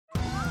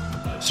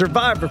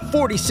Survivor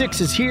 46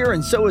 is here,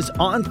 and so is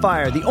On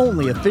Fire, the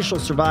only official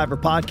Survivor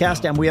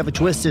podcast, and we have a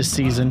twist this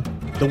season.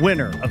 The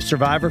winner of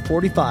Survivor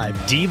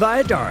 45, Dee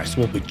Valladares,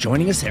 will be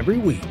joining us every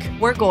week.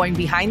 We're going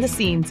behind the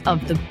scenes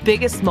of the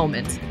biggest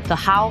moments, the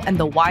how and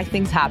the why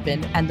things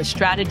happen, and the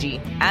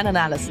strategy and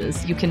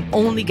analysis you can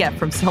only get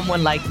from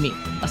someone like me,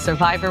 a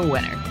Survivor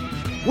winner.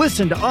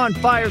 Listen to On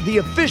Fire, the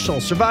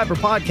official Survivor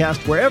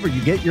podcast, wherever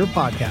you get your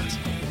podcasts.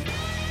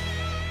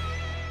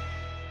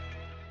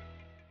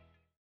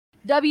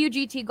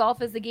 WGT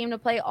Golf is the game to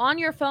play on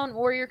your phone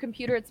or your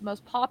computer. It's the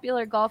most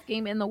popular golf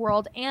game in the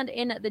world and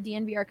in the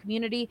DNVR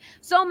community.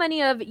 So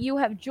many of you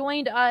have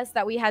joined us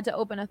that we had to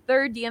open a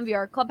third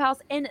DNVR clubhouse,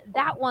 and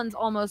that one's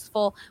almost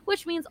full,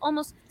 which means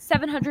almost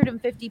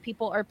 750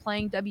 people are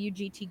playing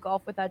WGT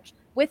Golf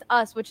with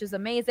us, which is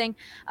amazing.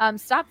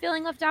 Stop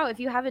feeling left out if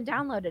you haven't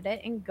downloaded it,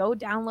 and go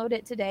download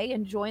it today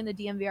and join the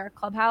DNVR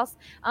clubhouse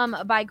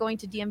by going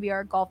to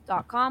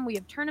dnvrgolf.com. We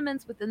have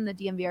tournaments within the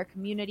DNVR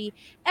community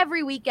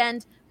every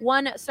weekend.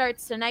 One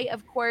starts tonight,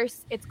 of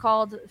course. It's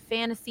called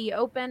Fantasy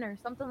Open or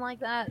something like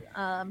that,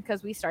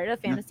 because we started a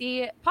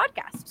fantasy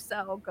podcast.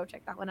 So go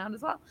check that one out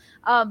as well.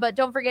 But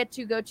don't forget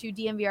to go to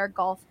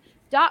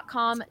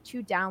dnvrgolf.com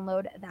to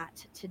download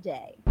that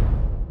today.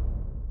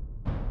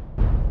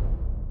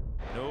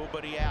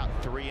 Nobody out.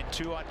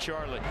 3-2 on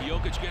Charlotte.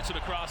 Jokic gets it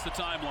across the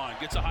timeline.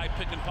 Gets a high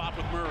pick and pop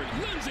with Murray.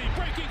 Lindsay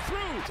breaking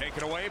through.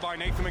 Taken away by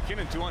Nathan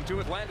McKinnon. 2-on-2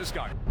 with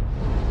Landeskog.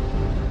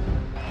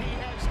 He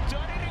has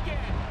done it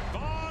again.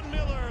 Von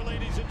Miller,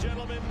 ladies and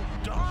gentlemen.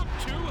 Dog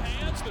two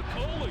hands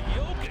Nikola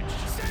Jokic.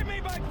 Save me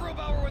by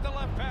Grubauer with the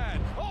left pad.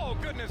 Oh,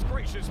 goodness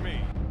gracious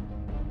me.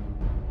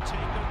 Take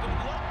a good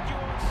look. You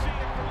won't see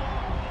it for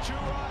long.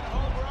 Two-run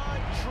home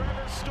run.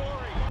 Trevor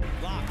Story.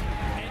 Lock.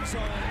 End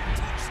zone.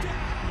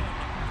 Touchdown.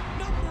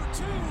 Number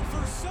 2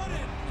 for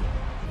Sutton.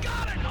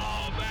 Got it!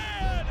 Oh,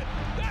 man!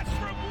 That's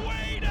from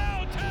way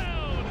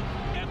downtown!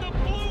 And the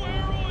blue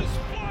arrow is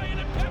flying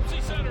at Pepsi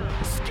Center.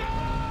 Score!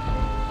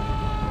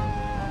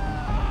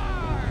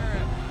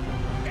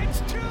 It's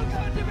too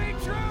good to be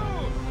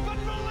true, but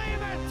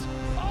believe it!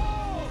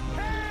 Oh,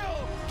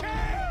 hail,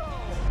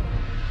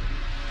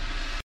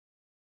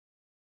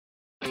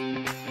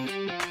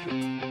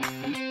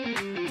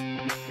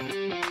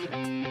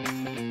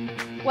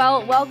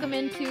 Well, welcome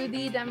into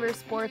the Denver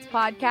Sports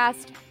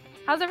Podcast.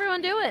 How's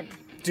everyone doing?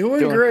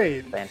 Doing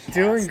great. Fantastic.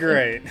 Doing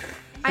great.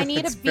 I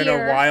need It's a beer.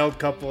 been a wild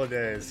couple of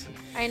days.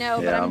 I know,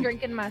 but I'm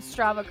drinking my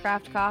Strava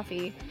craft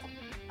coffee.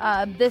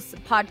 This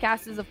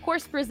podcast is, of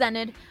course,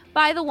 presented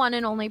by the one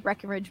and only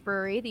Breckenridge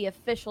Brewery, the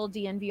official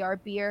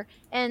DNVR beer.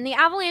 And the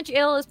Avalanche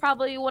Ale is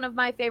probably one of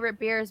my favorite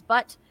beers,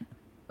 but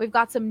we've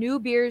got some new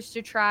beers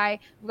to try.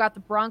 We've got the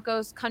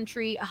Broncos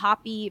Country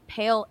Hoppy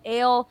Pale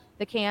Ale.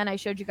 The can, I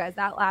showed you guys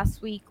that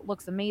last week,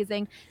 looks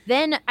amazing.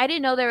 Then I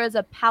didn't know there was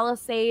a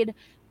Palisade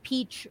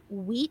Peach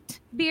Wheat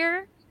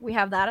beer. We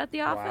have that at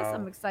the office. Wow.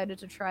 I'm excited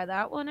to try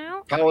that one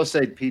out.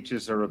 Palisade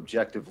peaches are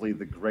objectively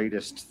the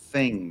greatest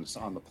things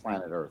on the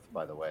planet Earth,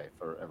 by the way,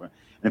 for everyone.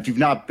 And if you've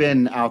not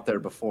been out there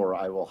before,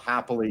 I will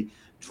happily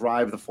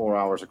drive the 4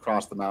 hours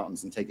across the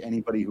mountains and take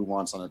anybody who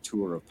wants on a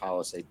tour of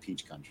Palisade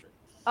Peach Country.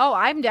 Oh,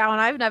 I'm down.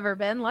 I've never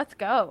been. Let's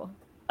go.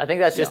 I think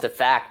that's just a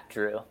fact,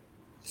 Drew.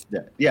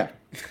 Yeah.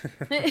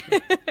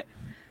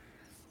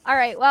 All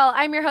right. Well,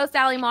 I'm your host,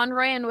 Allie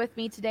Monroy, and with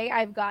me today,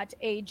 I've got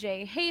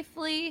AJ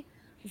Hafley,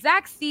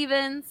 Zach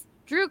Stevens,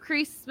 Drew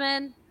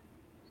Kreisman,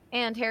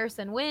 and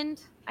Harrison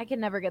Wind. I can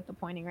never get the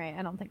pointing right.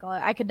 I don't think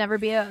I could never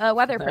be a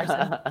weather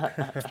person.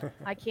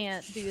 I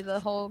can't do the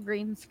whole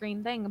green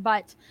screen thing,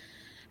 but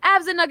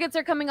Avs and Nuggets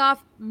are coming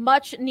off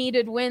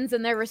much-needed wins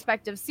in their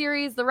respective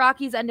series. The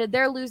Rockies ended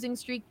their losing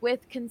streak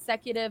with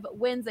consecutive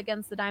wins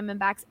against the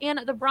Diamondbacks, and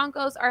the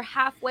Broncos are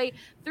halfway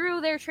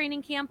through their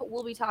training camp.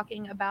 We'll be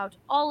talking about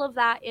all of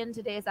that in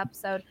today's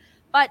episode.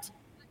 But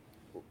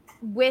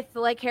with,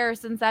 like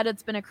Harrison said,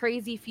 it's been a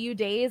crazy few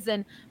days,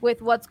 and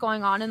with what's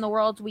going on in the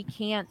world, we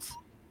can't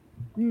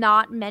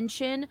not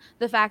mention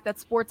the fact that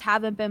sports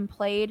haven't been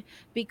played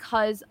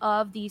because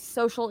of the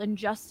social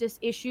injustice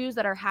issues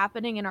that are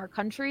happening in our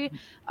country.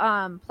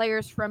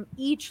 Players from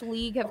each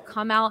league have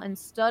come out and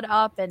stood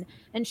up and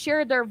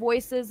shared their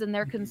voices and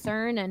their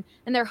concern and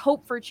their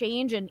hope for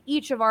change. And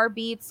each of our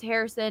beats,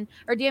 Harrison,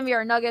 our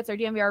DNVR Nuggets, our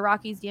DNVR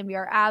Rockies,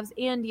 DNVR Avs,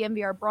 and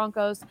DNVR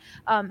Broncos,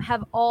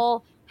 have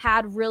all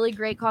had really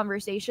great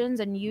conversations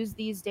and use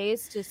these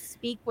days to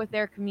speak with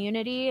their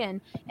community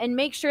and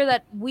make sure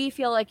that we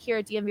feel like here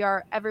at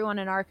DNVR, everyone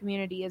in our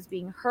community is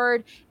being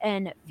heard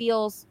and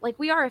feels like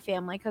we are a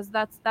family, because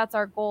that's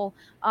our goal.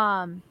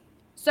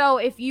 So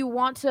if you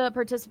want to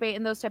participate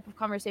in those type of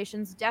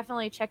conversations,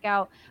 definitely check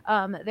out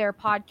their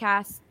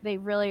podcasts. They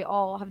really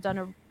all have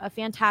done a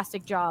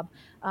fantastic job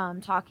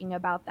talking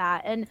about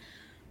that. And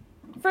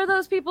for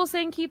those people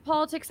saying keep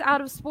politics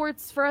out of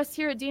sports, for us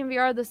here at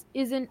DNVR, this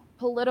isn't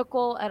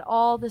political at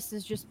all. This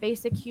is just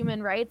basic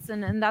human rights,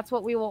 and that's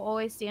what we will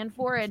always stand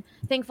for. And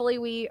thankfully,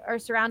 we are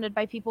surrounded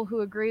by people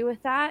who agree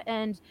with that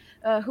and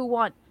who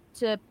want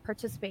to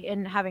participate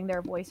in having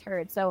their voice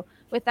heard. So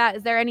with that,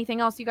 is there anything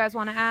else you guys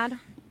want to add?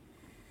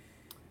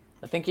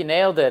 I think you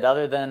nailed it.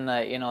 Other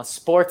than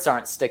sports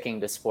aren't sticking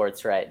to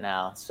sports right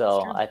now,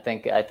 so I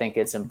think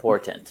it's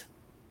important.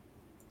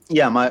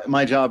 Yeah,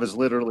 my job is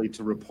literally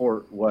to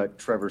report what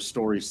Trevor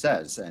Story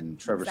says, and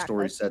Trevor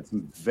Story said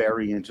some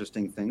very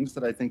interesting things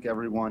that I think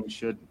everyone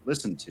should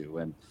listen to,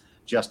 and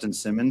Justin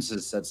Simmons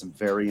has said some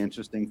very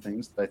interesting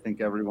things that I think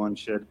everyone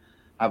should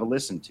have a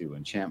listen to,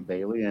 and Champ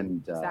Bailey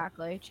and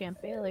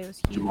Champ Bailey was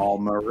huge. Jamal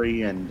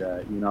Murray, and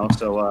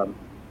so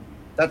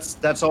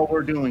that's all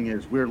we're doing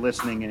is we're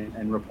listening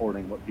and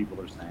reporting what people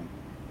are saying.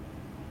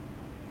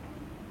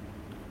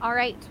 All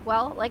right.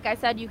 Well, like I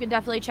said, you can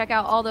definitely check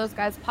out all those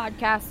guys'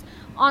 podcasts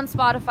on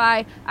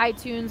Spotify,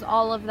 iTunes,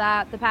 all of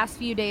that. The past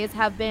few days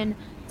have been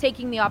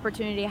taking the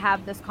opportunity to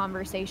have this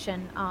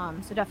conversation.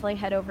 So definitely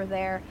head over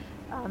there.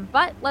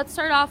 But let's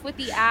start off with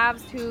the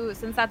Avs, who,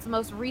 since that's the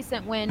most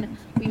recent win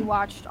we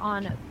watched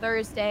on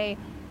Thursday,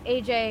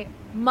 AJ,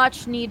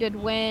 much needed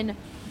win,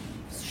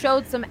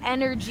 showed some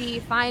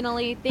energy.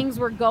 Finally, things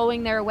were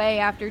going their way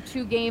after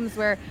 2 games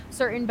where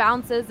certain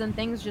bounces and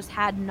things just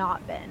had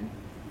not been.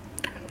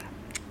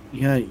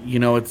 Yeah,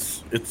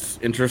 it's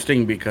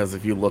interesting because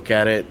if you look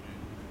at it,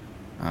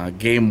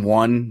 game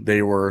 1,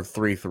 they were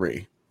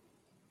 3-3.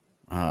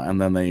 And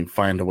then they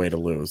find a way to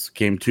lose.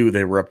 Game 2,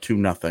 they were up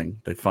 2-0.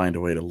 They find a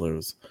way to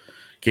lose.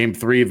 Game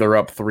 3, they're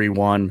up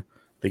 3-1.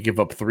 They give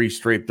up 3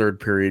 straight third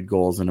period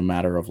goals in a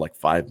matter of like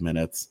 5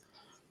 minutes.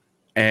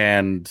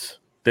 And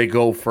they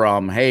go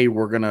from, hey,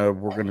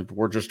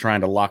 we're just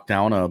trying to lock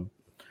down a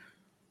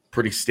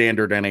pretty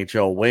standard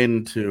NHL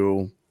win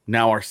to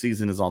now our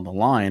season is on the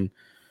line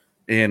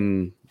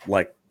in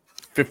like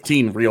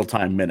 15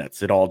 real-time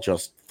minutes. It all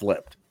just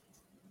flipped.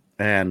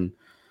 And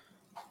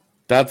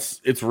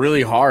it's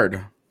really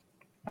hard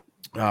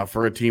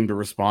for a team to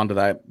respond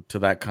to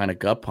that kind of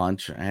gut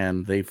punch,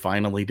 and they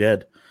finally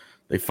did.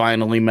 They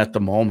finally met the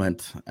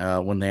moment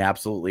when they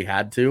absolutely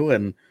had to,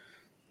 and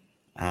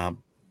it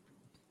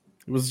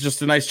was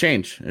just a nice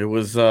change. It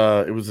was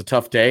a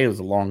tough day. It was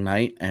a long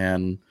night,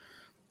 and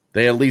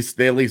they at least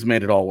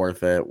made it all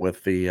worth it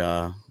with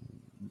a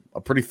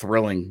pretty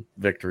thrilling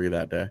victory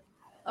that day.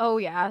 Oh,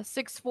 yeah.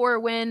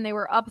 6-4 win. They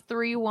were up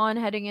 3-1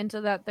 heading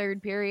into that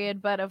third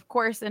period. But, of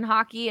course, in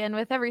hockey and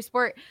with every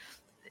sport,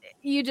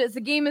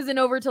 the game isn't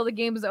over till the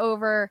game's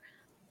over.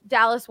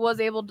 Dallas was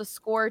able to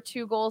score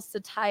 2 goals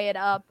to tie it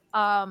up.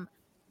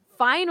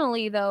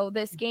 Finally, though,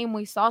 this game,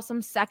 we saw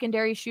some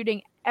secondary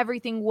shooting.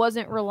 Everything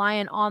wasn't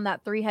reliant on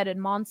that 3-headed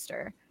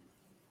monster.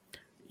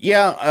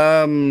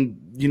 Yeah,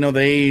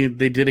 they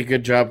did a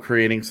good job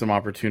creating some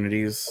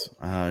opportunities,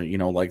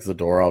 like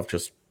Zadorov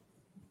just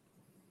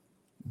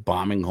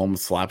bombing home a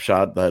slap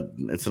shot that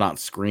it's not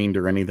screened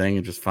or anything.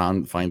 It just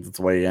finds its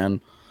way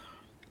in.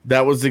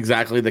 That was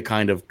exactly the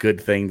kind of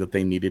good thing that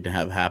they needed to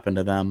have happen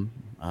to them,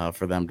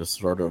 for them to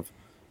sort of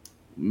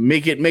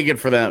make it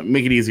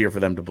easier for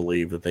them to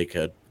believe that they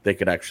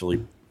could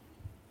actually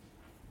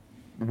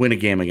win a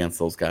game against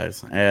those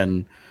guys.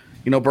 And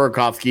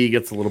Burakovsky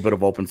gets a little bit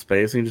of open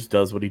space and he just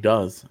does what he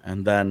does.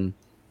 And then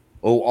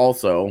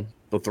also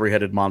the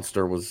 3-headed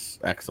monster was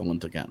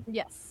excellent again.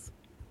 Yes.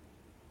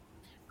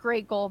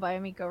 Great goal by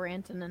Mikko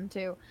Rantanen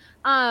too.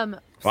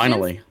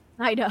 Finally.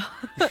 I know.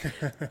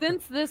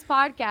 Since this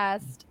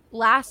podcast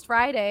last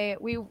Friday,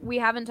 we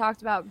haven't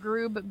talked about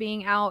Grub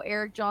being out,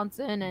 Erik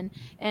Johnson,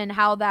 and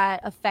how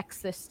that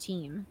affects this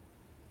team.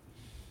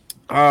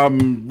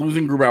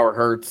 Losing Grubauer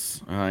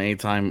hurts.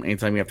 Anytime you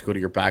have to go to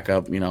your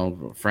backup,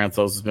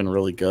 Francouz has been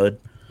really good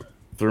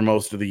through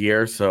most of the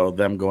year, so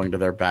them going to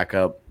their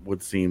backup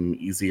would seem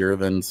easier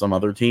than some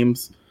other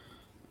teams.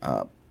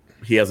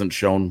 He hasn't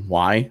shown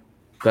why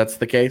that's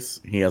the case.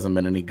 He hasn't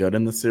been any good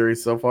in the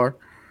series so far.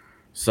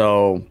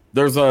 So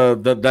there's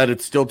that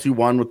it's still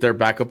 2-1 with their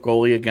backup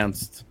goalie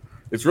against.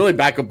 It's really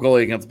backup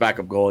goalie against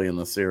backup goalie in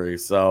the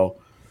series. So,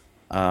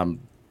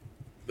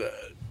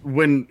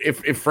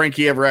 if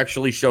Frankie ever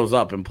actually shows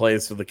up and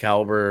plays to the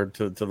caliber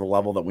to the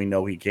level that we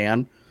know he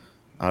can,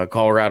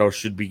 Colorado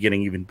should be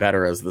getting even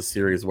better as the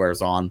series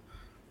wears on.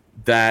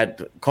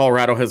 That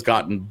Colorado has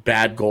gotten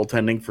bad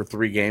goaltending for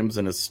 3 games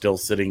and is still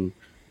been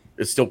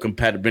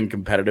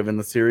competitive in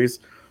the series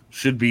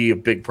should be a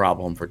big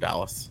problem for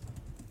Dallas.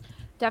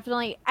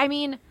 Definitely. I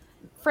mean,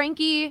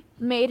 Frankie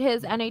made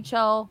his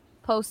NHL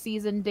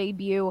postseason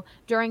debut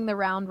during the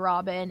round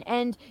robin,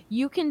 and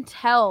you can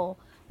tell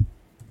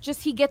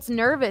just he gets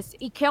nervous.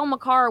 Cale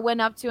Makar went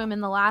up to him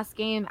in the last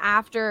game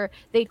after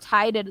they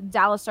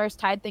Dallas Stars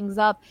tied things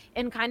up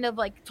and kind of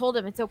like told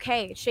him, it's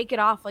okay, shake it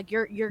off, like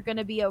you're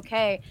gonna be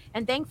okay.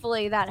 And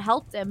thankfully that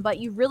helped him, but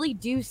you really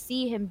do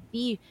see him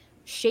be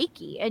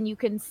shaky, and you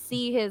can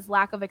see his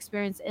lack of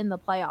experience in the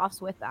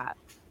playoffs with that.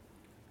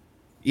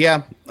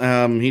 Yeah,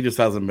 he just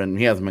hasn't been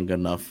good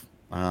enough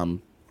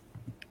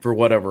for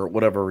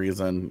whatever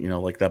reason.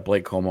 Like that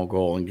Blake Como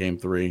goal in Game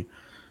 3,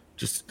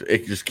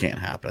 it just can't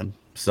happen.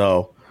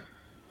 So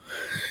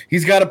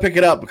he's got to pick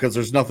it up because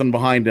there's nothing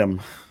behind him.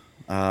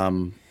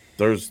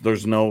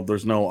 There's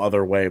no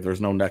other way. There's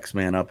no next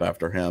man up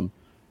after him.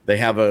 They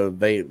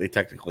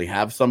technically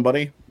have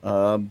somebody,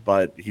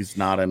 but he's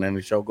not an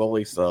NHL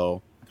goalie.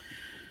 So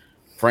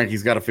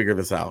Frankie's got to figure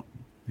this out.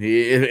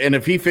 And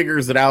if he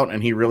figures it out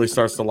and he really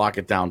starts to lock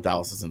it down,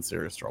 Dallas is in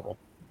serious trouble.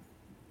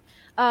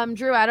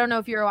 Drew, I don't know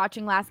if you were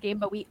watching last game,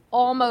 but we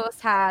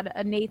almost had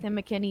a Nathan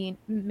McKinney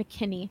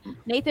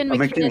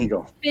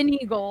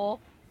goal.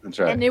 That's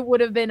right. And it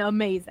would have been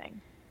amazing.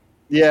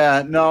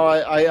 Yeah, no,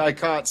 I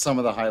caught some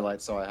of the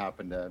highlights, so I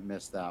happened to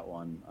miss that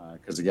one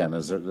because, again,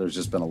 there's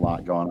just been a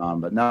lot going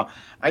on. But now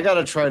I got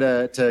to try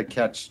to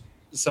catch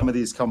some of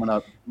these coming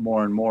up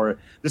more and more.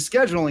 The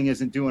scheduling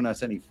isn't doing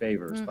us any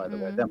favors, by the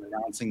way. Them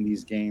announcing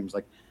these games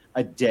like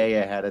a day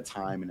ahead of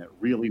time and at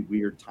really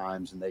weird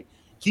times, and they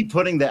keep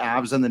putting the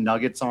Avs and the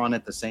Nuggets on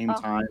at the same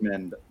time,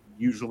 and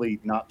usually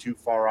not too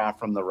far off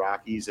from the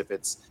Rockies. If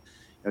it's,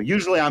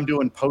 usually I'm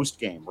doing post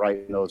game,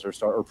 right? Those are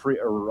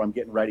or I'm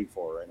getting ready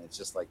for it, and it's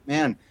just like,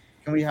 man,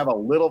 can we have a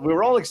little? We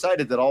were all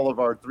excited that all of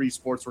our 3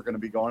 sports were going to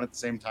be going at the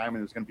same time, and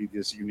it was going to be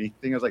this unique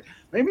thing. I was like,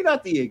 maybe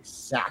not the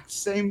exact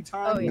same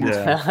time. Oh,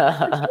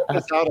 yeah. Help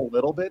us out a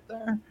little bit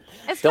there.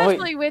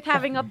 Especially with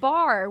having a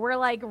bar. We're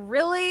like,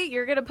 really?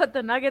 You're going to put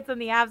the Nuggets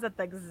and the Avs at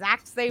the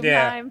exact same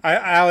time?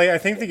 I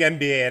think the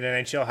NBA and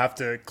NHL have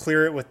to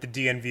clear it with the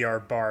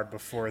DNVR bar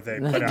before they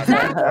put out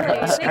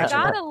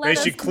that. They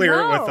should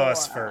clear it with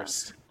us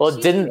first. Well,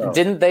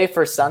 didn't they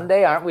for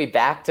Sunday? Aren't we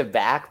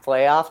back-to-back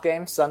playoff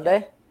games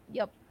Sunday?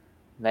 Yep.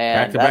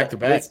 Man, back to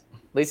back. At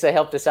least they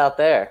helped us out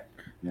there.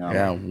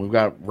 Yeah, we've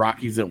got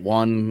Rockies at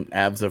 1,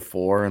 Avs at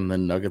 4, and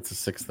then Nuggets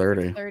at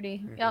 6:30.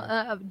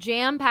 30.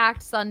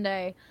 Jam-packed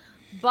Sunday.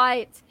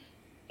 But,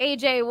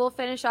 AJ, we'll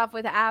finish off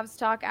with Avs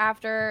talk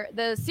after.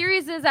 The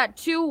series is at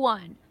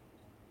 2-1.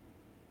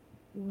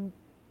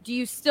 Do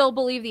you still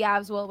believe the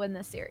Avs will win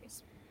this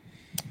series?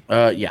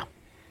 Yeah.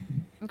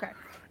 Okay.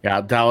 Yeah,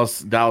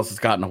 Dallas has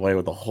gotten away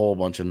with a whole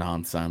bunch of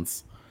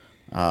nonsense.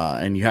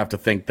 And you have to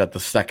think that the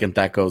second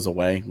that goes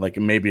away, like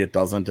maybe it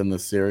doesn't in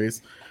this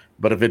series,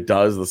 but if it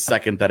does, the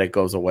second that it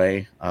goes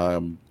away,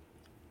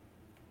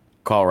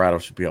 Colorado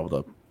should be able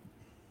to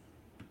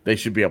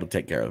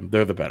take care of them.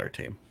 They're the better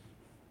team.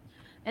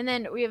 And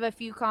then we have a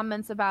few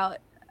comments about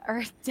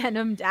our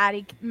denim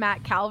daddy,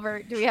 Matt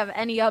Calvert. Do we have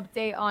any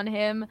update on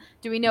him?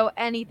 Do we know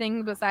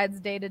anything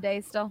besides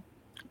day-to-day still?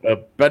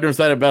 Bednar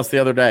said it best the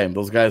other day.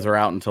 Those guys are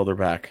out until they're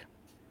back.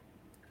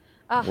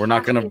 We're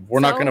not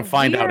gonna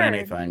find out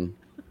anything.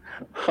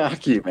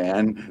 Hockey,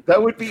 man,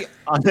 that would be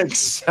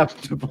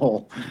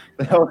unacceptable.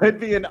 That would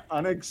be an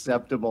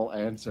unacceptable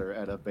answer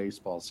at a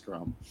baseball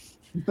scrum.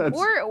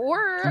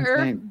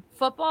 Or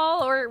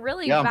football, or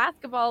really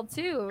basketball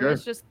too. Sure.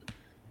 It's just,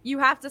 you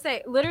have to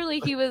say,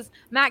 literally,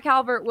 Matt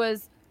Calvert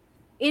was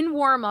in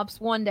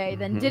warm-ups one day,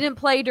 then didn't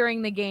play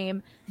during the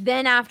game.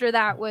 Then after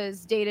that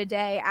was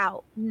day-to-day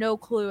out. No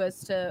clue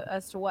as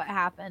to what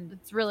happened.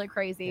 It's really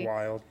crazy.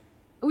 Wild.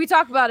 We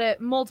talked about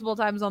it multiple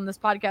times on this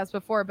podcast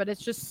before, but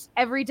it's just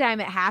every time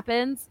it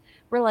happens,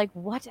 we're like,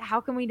 what? How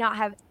can we not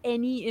have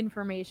any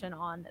information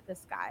on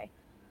this guy?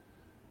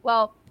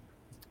 Well,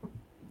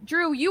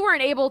 Drew, you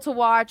weren't able to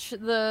watch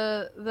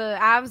the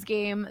Avs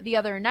game the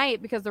other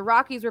night because the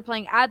Rockies were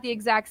playing at the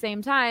exact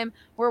same time.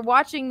 We're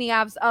watching the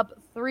Avs up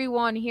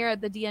 3-1 here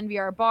at the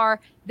DNVR bar.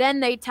 Then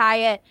they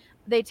tie it.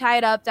 They tie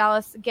it up.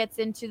 Dallas gets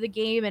into the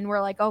game, and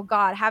we're like, oh,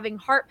 God, having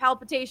heart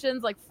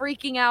palpitations, like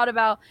freaking out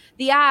about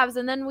the Avs.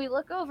 And then we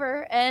look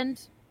over,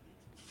 and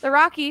the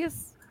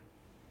Rockies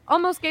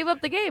almost gave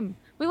up the game.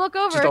 We look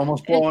over. Just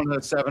almost blowing a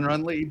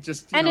 7-run lead,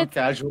 just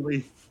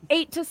casually.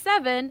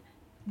 8-7,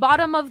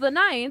 bottom of the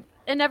 9th,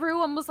 and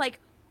everyone was like,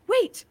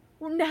 wait,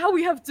 now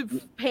we have to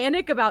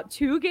panic about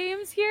 2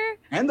 games here?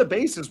 And the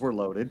bases were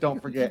loaded,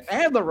 don't forget.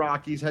 And the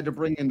Rockies had to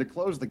bring in to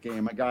close the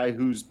game a guy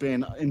who's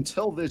been,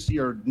 until this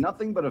year,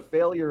 nothing but a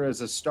failure as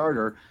a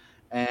starter,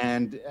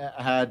 and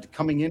had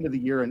coming into the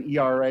year an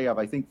ERA of,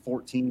 I think,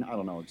 14. I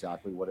don't know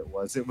exactly what it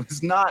was. It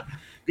was not,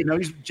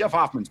 Jeff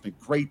Hoffman's been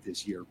great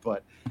this year,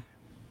 but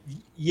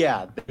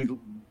yeah,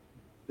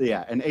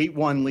 an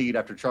 8-1 lead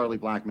after Charlie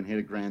Blackmon hit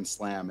a grand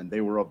slam, and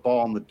they were a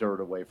ball in the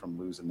dirt away from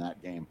losing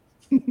that game.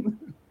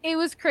 It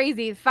was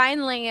crazy.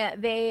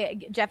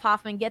 Finally, Jeff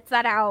Hoffman gets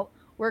that out.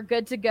 We're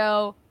good to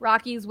go.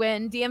 Rockies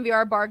win.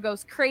 DNVR bar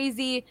goes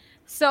crazy.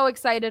 So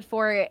excited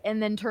for it,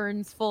 and then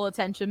turns full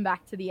attention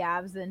back to the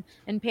Avs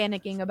and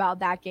panicking about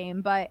that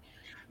game. But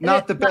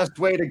not the best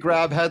way to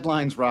grab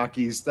headlines,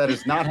 Rockies. That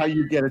is not how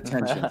you get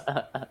attention.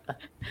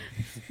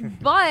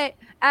 But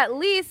at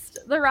least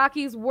the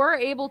Rockies were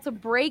able to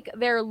break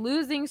their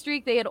losing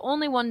streak. They had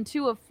only won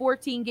 2 of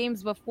 14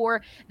 games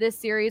before this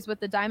series with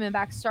the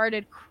Diamondbacks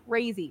started.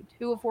 Crazy,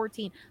 2 of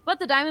 14. But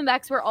the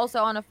Diamondbacks were also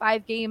on a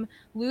 5-game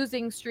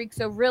losing streak.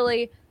 So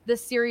really,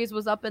 this series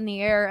was up in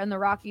the air, and the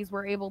Rockies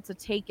were able to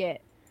take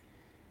it.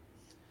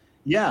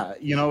 Yeah,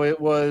 it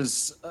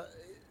was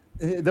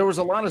there was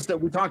a lot of stuff.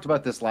 We talked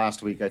about this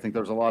last week. I think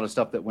there was a lot of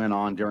stuff that went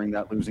on during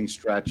that losing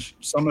stretch.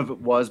 Some of it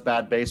was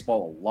bad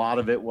baseball. A lot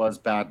of it was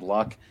bad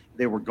luck.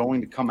 They were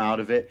going to come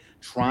out of it.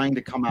 Trying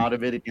to come out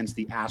of it against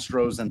the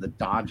Astros and the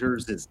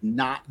Dodgers is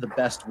not the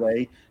best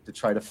way to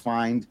try to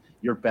find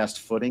your best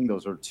footing.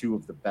 Those are 2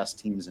 of the best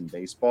teams in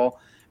baseball.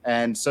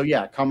 And so,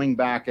 yeah, coming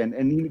back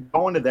and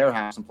going to their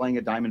house and playing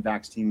a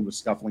Diamondbacks team who was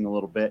scuffling a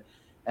little bit,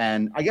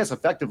 and I guess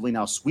effectively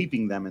now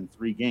sweeping them in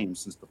 3 games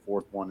since the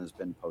 4th one has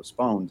been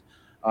postponed,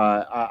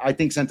 I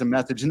think sent a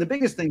message. And the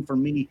biggest thing for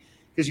me,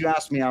 because you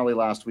asked me, Ali,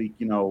 last week,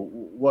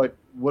 what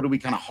do we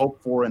kind of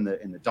hope for in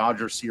the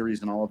Dodger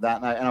series and all of that?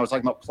 And I was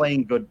talking about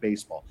playing good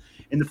baseball.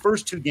 In the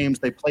first 2 games,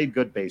 they played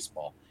good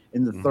baseball.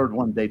 In the third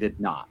one, they did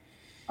not.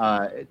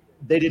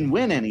 They didn't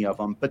win any of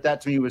them, but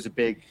that to me was a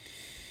big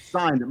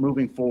sign that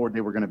moving forward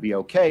they were going to be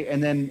okay.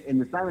 And then in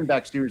the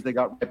Diamondback series, they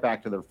got right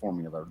back to their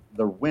formula.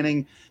 They're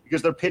winning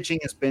because their pitching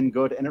has been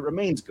good and it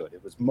remains good.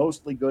 It was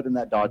mostly good in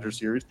that Dodger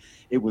series.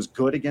 It was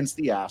good against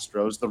the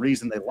Astros. The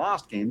reason they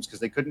lost games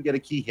because they couldn't get a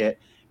key hit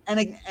and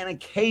an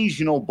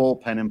occasional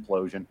bullpen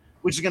implosion,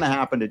 which is going to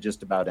happen to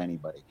just about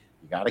anybody.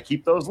 You got to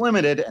keep those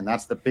limited, and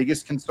that's the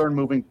biggest concern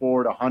moving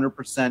forward.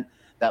 100%.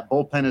 That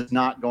bullpen is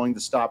not going to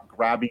stop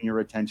grabbing your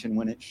attention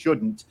when it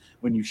shouldn't,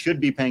 when you should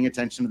be paying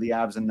attention to the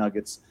Avs and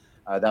Nuggets.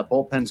 That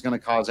bullpen is going to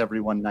cause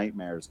everyone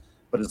nightmares.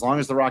 But as long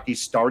as the Rockies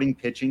starting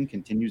pitching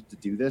continues to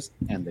do this,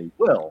 and they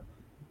will,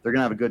 they're going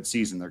to have a good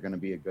season. They're going to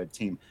be a good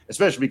team,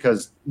 especially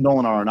because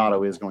Nolan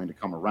Arenado is going to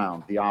come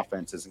around. The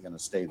offense isn't going to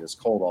stay this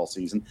cold all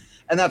season.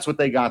 And that's what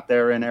they got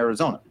there in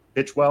Arizona.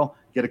 Pitch well,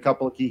 get a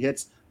couple of key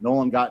hits.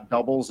 Nolan got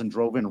doubles and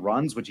drove in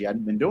runs, which he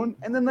hadn't been doing.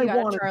 And then they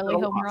won. Charlie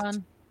home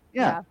run.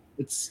 Yeah.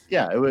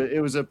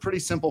 It was a pretty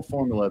simple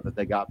formula that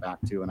they got back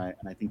to. And I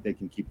think they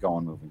can keep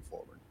going moving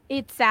forward.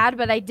 It's sad,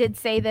 but I did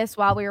say this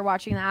while we were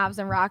watching the Avs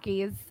and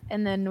Rockies,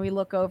 and then we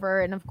look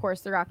over, and of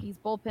course the Rockies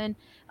bullpen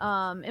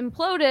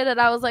imploded,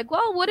 and I was like,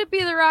 well, would it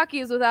be the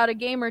Rockies without a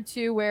game or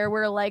two where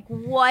we're like,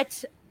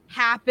 what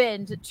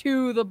happened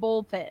to the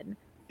bullpen?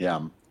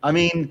 Yeah, I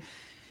mean,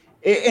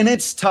 and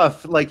it's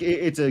tough. Like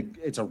it's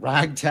a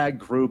ragtag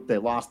group. They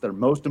lost their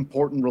most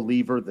important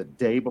reliever the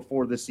day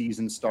before the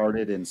season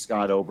started in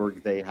Scott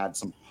Oberg. They had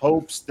some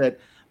hopes that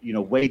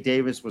Wade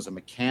Davis was a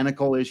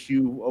mechanical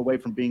issue away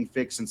from being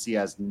fixed since he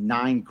has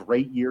 9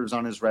 great years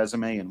on his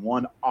resume and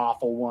 1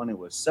 awful one. It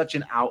was such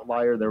an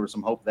outlier. There was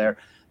some hope there.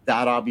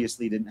 That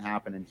obviously didn't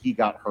happen, and he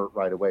got hurt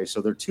right away. So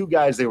they're 2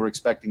 guys they were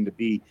expecting to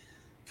be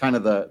kind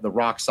of the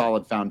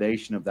rock-solid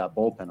foundation of that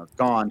bullpen are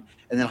gone.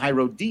 And then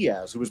Jairo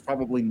Diaz, who was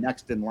probably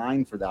next in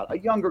line for that, a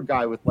younger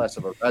guy with less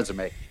of a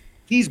resume,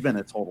 he's been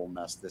a total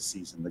mess this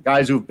season. The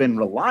guys who've been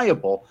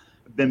reliable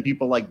been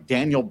people like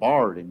Daniel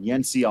Bard and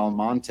Yency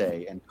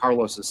Almonte and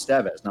Carlos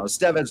Estevez. Now,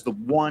 Estevez, the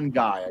one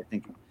guy I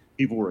think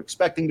people were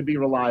expecting to be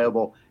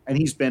reliable, and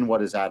he's been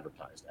what is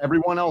advertised.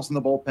 Everyone else in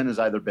the bullpen has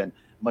either been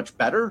much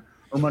better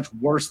or much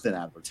worse than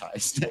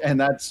advertised. And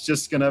that's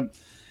just going to,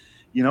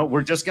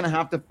 we're just going to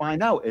have to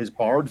find out. Is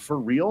Bard for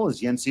real?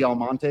 Is Yency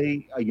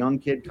Almonte a young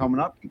kid coming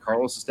up? Can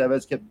Carlos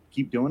Estevez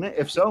keep doing it?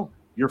 If so,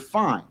 you're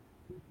fine.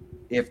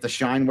 If the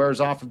shine wears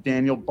off of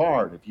Daniel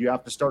Bard, if you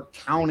have to start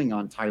counting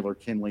on Tyler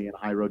Kinley and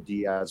Jairo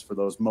Diaz for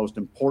those most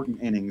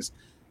important innings,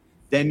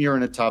 then you're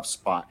in a tough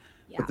spot.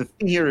 Yeah. But the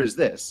thing here is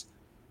this.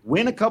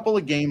 Win a couple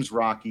of games,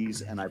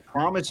 Rockies, and I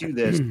promise you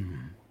this.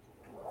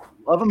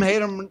 Love them, hate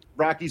them,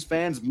 Rockies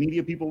fans,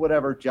 media people,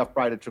 whatever, Jeff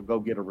Bridich will go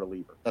get a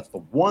reliever. That's the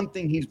one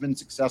thing he's been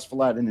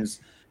successful at in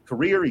his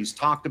career. He's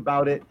talked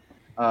about it,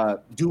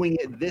 doing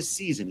it this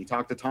season. He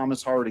talked to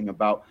Thomas Harding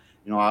about,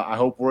 I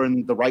hope we're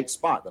in the right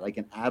spot, that I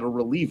can add a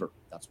reliever.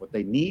 That's what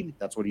they need.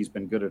 That's what he's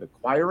been good at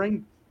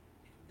acquiring.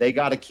 They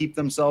got to keep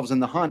themselves in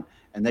the hunt,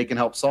 and they can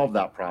help solve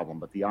that problem.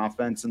 But the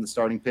offense and the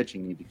starting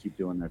pitching need to keep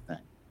doing their thing.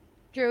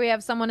 Drew, we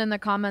have someone in the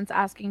comments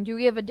asking, do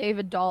we have a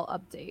David Dahl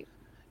update?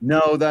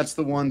 No, that's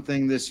the one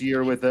thing this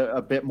year with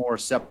a bit more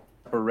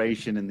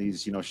separation in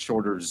these,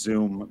 shorter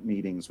Zoom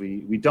meetings.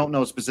 We don't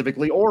know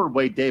specifically, or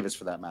Wade Davis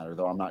for that matter,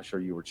 though I'm not sure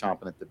you were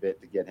chomping at the bit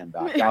to get him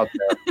back out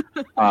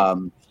there.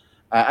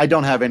 I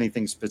don't have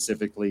anything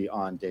specifically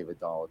on David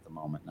Dahl at the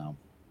moment, no.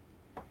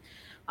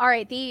 All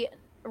right, the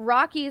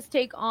Rockies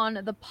take on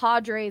the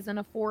Padres in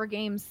a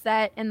 4-game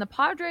set, and the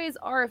Padres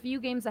are a few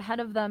games ahead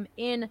of them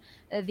in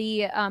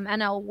the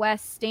NL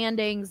West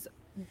standings.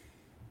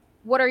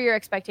 What are your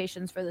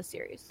expectations for this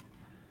series?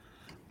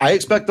 I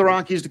expect the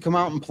Rockies to come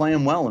out and play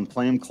them well and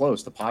play them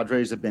close. The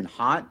Padres have been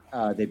hot.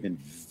 They've been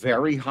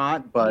very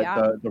hot,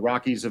 but the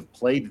Rockies have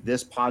played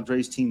this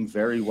Padres team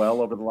very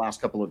well over the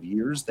last couple of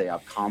years. They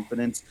have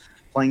confidence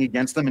playing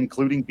against them,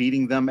 including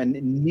beating them. And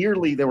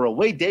nearly, they were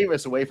Wade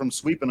Davis away from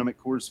sweeping them at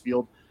Coors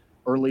Field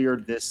earlier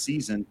this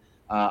season.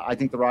 I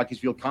think the Rockies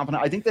feel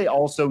confident. I think they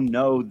also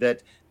know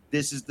that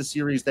this is the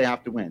series they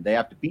have to win. They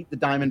have to beat the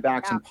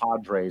Diamondbacks and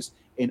Padres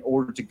in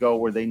order to go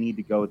where they need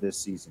to go this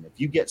season. If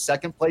you get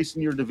second place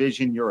in your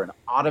division, you're an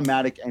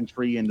automatic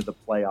entry into the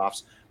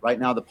playoffs. Right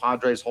now, the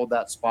Padres hold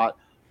that spot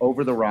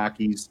over the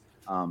Rockies.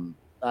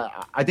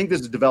 I think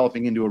this is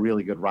developing into a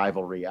really good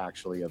rivalry,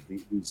 actually, of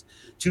these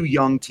 2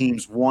 young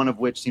teams, one of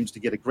which seems to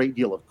get a great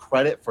deal of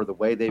credit for the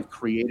way they've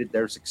created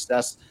their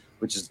success,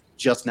 which is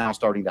just now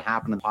starting to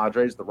happen in the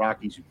Padres. The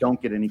Rockies, who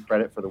don't get any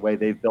credit for the way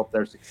they've built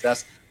their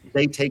success,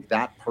 they take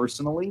that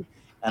personally.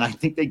 And I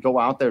think they go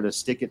out there to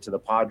stick it to the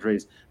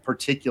Padres,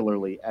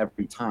 particularly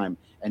every time.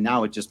 And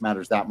now it just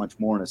matters that much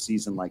more in a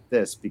season like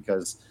this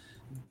because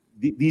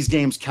these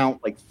games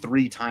count like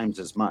 3 times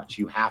as much.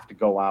 You have to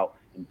go out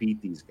and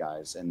beat these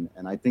guys. And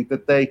I think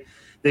that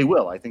they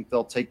will. I think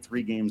they'll take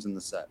 3 games in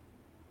the set.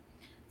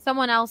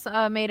 Someone else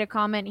made a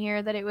comment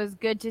here that it was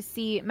good to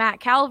see Matt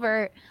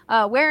Calvert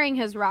wearing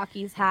his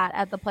Rockies hat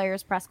at the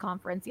players' press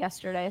conference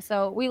yesterday.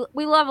 So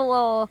we love a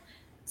little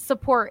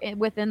support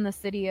within the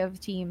city of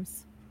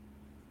teams.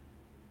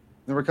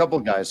 There were a couple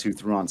of guys who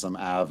threw on some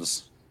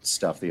Avs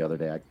stuff the other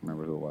day. I can't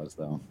remember who it was,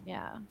 though.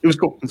 Yeah. It was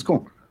cool. It's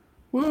cool.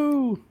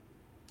 Woo!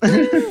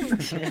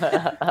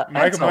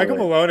 Michael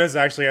Malone has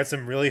actually had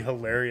some really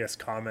hilarious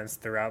comments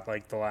throughout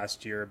like the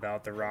last year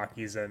about the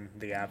Rockies and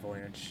the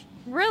Avalanche.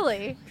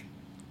 Really?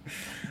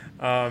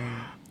 Well,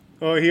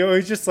 he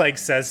always just like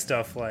says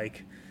stuff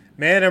like,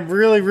 "Man, I'm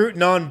really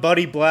rooting on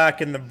Buddy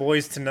Black and the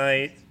boys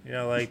tonight. You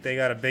know, like they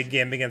got a big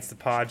game against the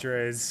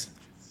Padres."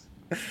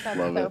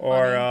 Love it.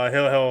 Or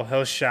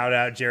he'll shout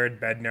out Jared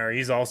Bednar.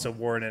 He's also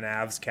worn an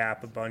Avs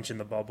cap a bunch in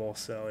the bubble,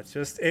 so it's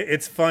just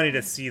it's funny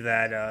to see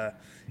that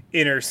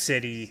inner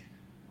city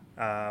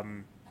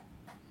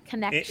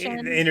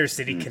connection. Inner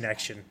city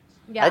connection.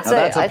 Yeah,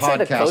 that's a I'd say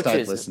podcast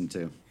I'd listen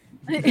to.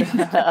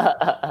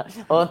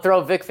 Well, and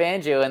throw Vic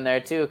Fangio in there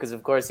too, because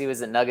of course he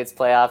was at Nuggets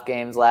playoff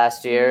games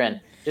last year,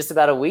 and just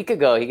about a week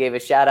ago he gave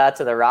a shout out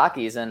to the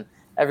Rockies, and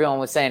everyone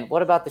was saying,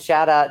 "What about the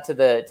shout out to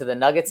the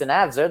Nuggets and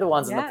Avs? They're the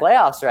ones in the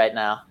playoffs right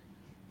now."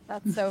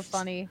 That's so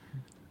funny.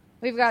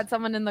 We've got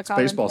someone in the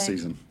comments baseball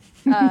saying,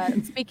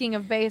 season. Speaking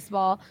of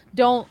baseball,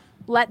 don't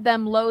let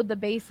them load the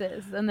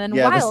bases. And then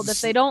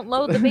if they don't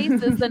load the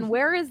bases, then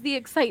where is the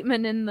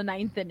excitement in the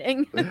 9th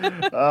inning?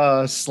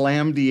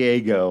 Slam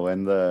Diego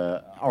and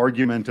the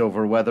argument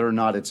over whether or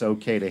not it's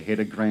okay to hit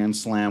a grand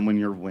slam when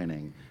you're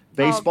winning.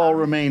 Baseball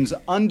remains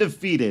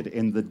undefeated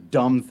in the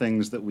dumb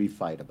things that we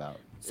fight about.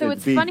 So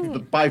it's funny.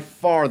 By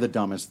far the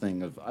dumbest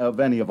thing of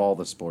any of all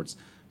the sports,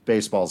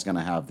 baseball's going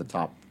to have the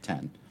top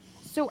 10.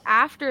 So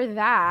after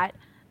that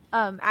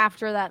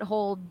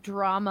whole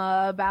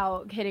drama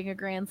about hitting a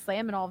grand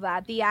slam and all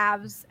that, the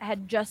Avs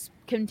had just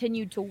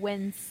continued to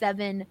win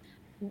 7-1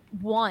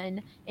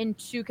 in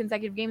 2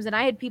 consecutive games. And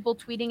I had people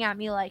tweeting at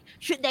me like,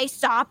 should they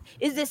stop?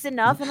 Is this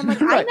enough? And I'm like,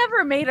 I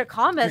never made a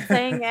comment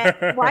saying,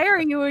 why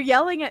are you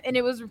yelling at? And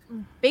it was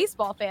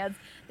baseball fans.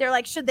 They're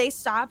like, should they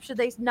stop? Should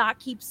they not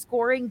keep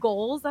scoring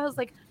goals? I was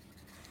like,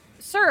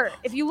 sir,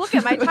 if you look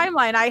at my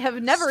timeline, I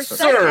have never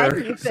said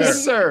anything.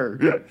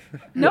 Sir.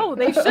 No,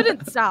 they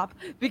shouldn't stop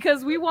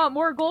because we want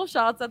more goal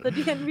shots at the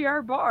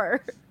DNVR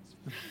bar.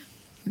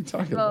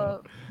 Talking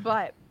about?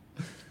 But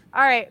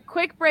all right,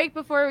 quick break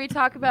before we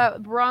talk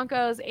about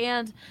Broncos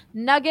and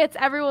Nuggets.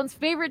 Everyone's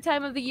favorite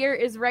time of the year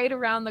is right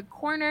around the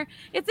corner.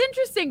 It's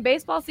interesting.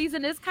 Baseball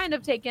season is kind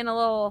of taking a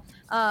little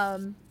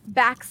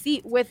back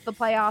seat with the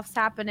playoffs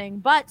happening,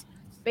 but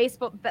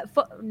baseball.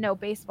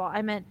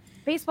 I meant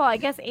baseball, I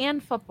guess,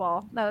 and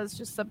football. That was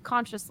just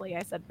subconsciously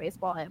I said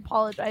baseball. I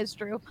apologize,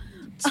 Drew.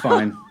 It's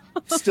fine.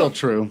 Still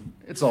true.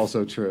 It's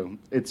also true.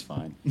 It's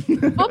fine.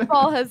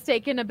 Football has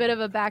taken a bit of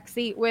a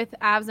backseat with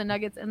Avs and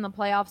Nuggets in the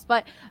playoffs,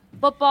 but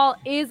football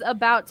is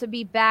about to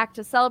be back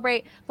to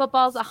celebrate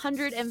football's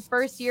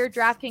 101st year.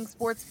 DraftKings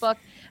Sportsbook,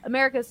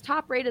 America's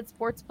top-rated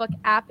sportsbook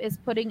app, is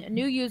putting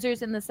new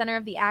users in the center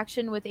of the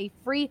action with a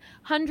free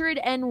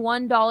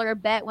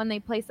 $101 bet when they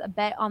place a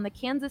bet on the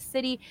Kansas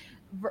City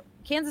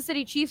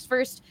Chiefs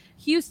versus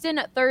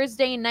Houston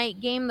Thursday night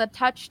game. The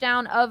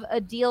touchdown of a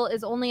deal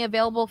is only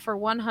available for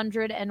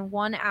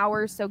 101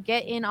 hours, so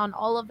get in on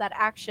all of that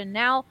action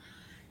now.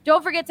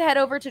 Don't forget to head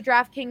over to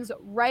DraftKings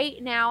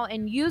right now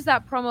and use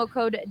that promo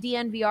code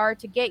DNVR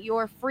to get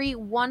your free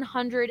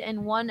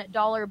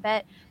 $101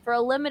 bet for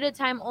a limited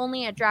time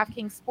only at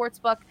DraftKings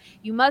Sportsbook.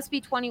 You must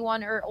be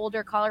 21 or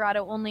older,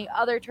 Colorado only.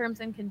 Other terms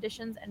and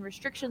conditions and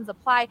restrictions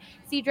apply.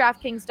 See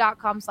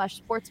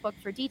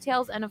DraftKings.com/sportsbook for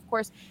details. And of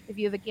course, if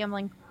you have a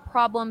gambling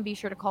problem, be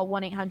sure to call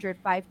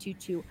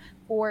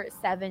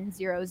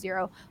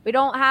 1-800-522-4700. We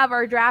don't have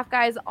our draft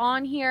guys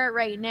on here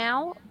right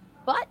now,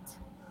 but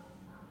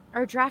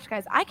our draft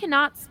guys, I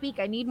cannot speak.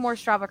 I need more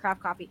Strava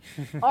Craft coffee.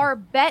 Our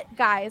bet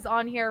guys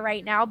on here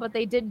right now, but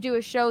they did do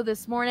a show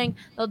this morning.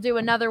 They'll do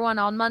another one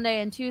on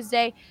Monday and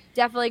Tuesday.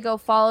 Definitely go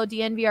follow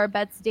DNVR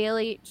Bets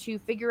Daily to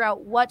figure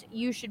out what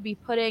you should be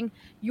putting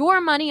your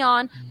money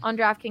on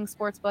DraftKings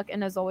Sportsbook.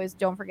 And as always,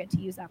 don't forget to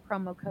use that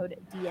promo code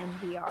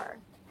DNVR.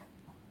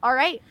 All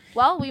right.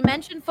 Well, we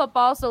mentioned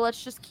football, so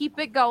let's just keep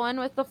it going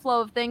with the flow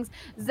of things.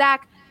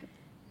 Zach,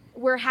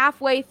 we're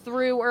halfway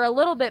through, or a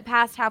little bit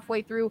past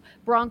halfway through,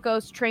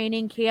 Broncos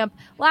training camp.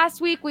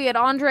 Last week we had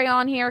Andre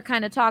on here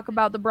kind of talk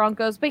about the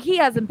Broncos, but he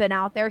hasn't been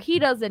out there. He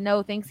doesn't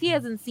know things. He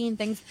hasn't seen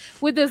things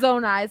with his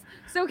own eyes.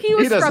 So he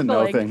was doesn't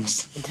struggling. know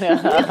things.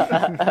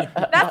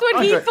 That's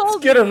what he told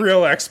me. Get a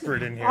real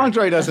expert in here.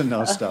 Andre doesn't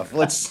know stuff.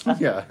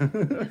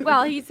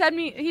 Well, he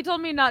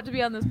told me not to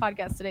be on this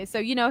podcast today. So,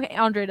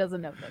 Andre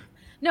doesn't know things.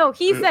 No,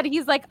 he said,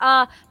 he's like,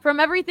 from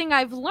everything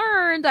I've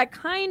learned, I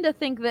kind of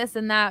think this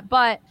and that,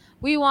 but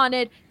we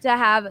wanted to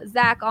have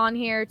Zach on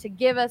here to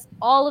give us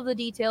all of the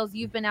details.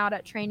 You've been out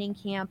at training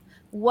camp.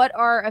 What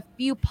are a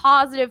few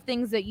positive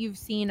things that you've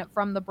seen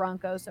from the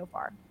Broncos so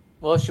far?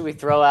 Well, should we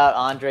throw out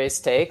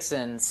Andre's takes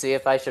and see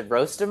if I should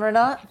roast him or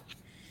not?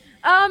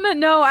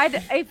 No,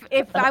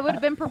 if I would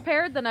have been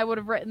prepared, then I would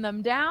have written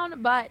them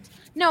down. But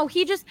no,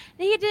 he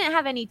didn't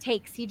have any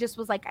takes. He just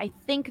was like, I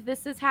think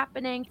this is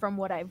happening. From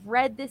what I've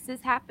read, this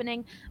is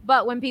happening.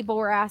 But when people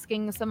were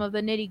asking some of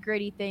the nitty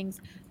gritty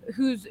things,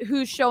 who's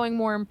showing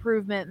more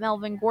improvement,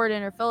 Melvin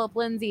Gordon or Philip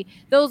Lindsay,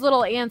 those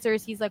little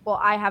answers, he's like, well,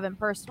 I haven't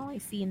personally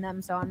seen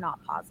them, so I'm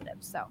not positive.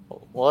 So,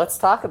 well, let's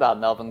talk about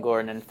Melvin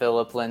Gordon and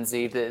Philip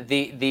Lindsay,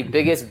 the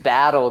biggest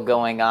battle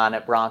going on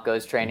at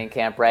Broncos training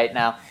camp right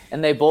now,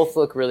 and they both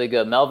look really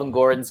good. Melvin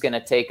Gordon's going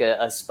to take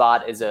a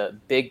spot as a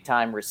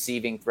big-time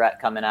receiving threat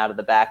coming out of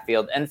the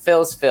backfield, and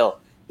Phil's Phil.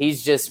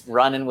 He's just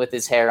running with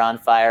his hair on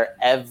fire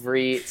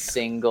every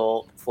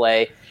single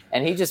play,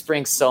 and he just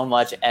brings so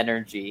much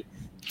energy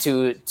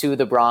to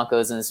the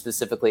Broncos and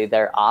specifically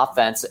their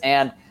offense.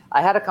 And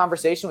I had a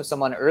conversation with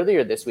someone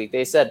earlier this week.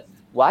 They said,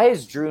 why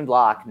is Drew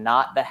Lock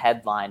not the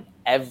headline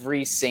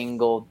every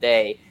single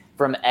day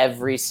from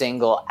every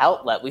single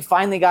outlet? We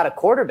finally got a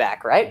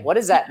quarterback, right? What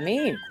does that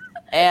mean?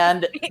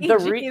 And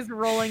he's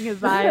rolling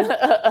his eyes.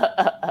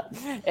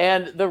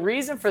 And the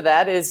reason for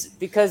that is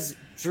because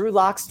Drew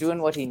Lock's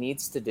doing what he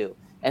needs to do.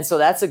 And so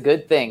that's a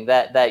good thing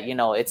that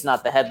it's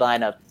not the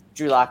headline of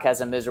Drew Lock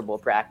has a miserable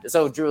practice.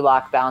 Oh, Drew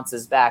Lock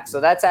bounces back.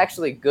 So that's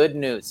actually good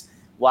news.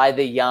 Why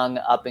the young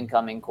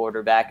up-and-coming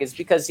quarterback is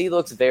because he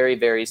looks very,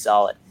 very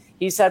solid.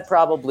 He's had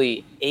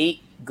probably 8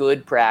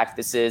 good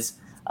practices,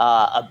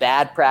 a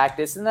bad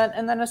practice, and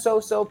then a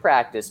so-so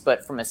practice.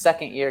 But from a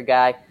second-year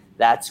guy,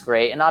 that's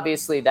great. And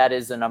obviously that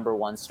is the number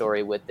one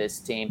story with this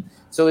team.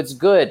 So it's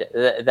good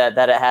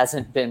that it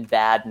hasn't been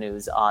bad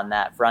news on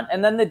that front.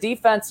 And then the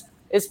defense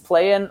is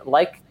playing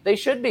like they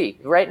should be.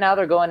 Right now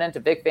they're going into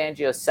Vic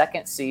Fangio's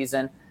second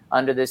season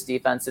under this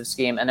defensive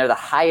scheme, and they're the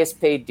highest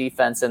paid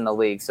defense in the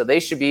league. So they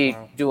should be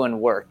doing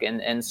work.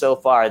 And so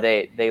far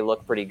they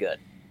look pretty good.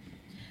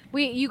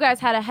 You guys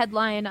had a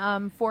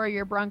headline for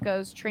your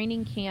Broncos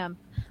training camp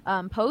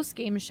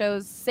post-game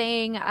shows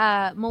saying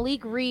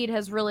Malik Reed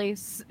has really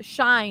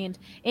shined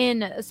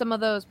in some of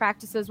those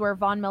practices where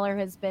Von Miller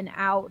has been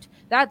out.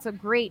 That's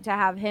great to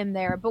have him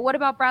there. But what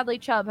about Bradley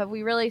Chubb? Have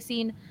we really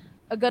seen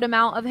a good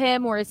amount of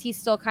him, or is he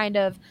still kind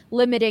of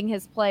limiting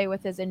his play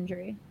with his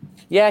injury?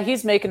 Yeah,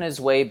 he's making his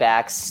way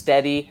back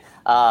steady,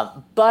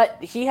 but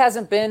he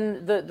hasn't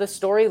been the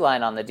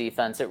storyline on the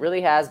defense. It really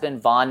has been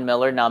Von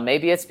Miller. Now,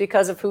 maybe it's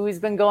because of who he's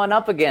been going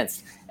up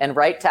against, and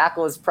right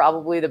tackle is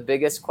probably the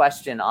biggest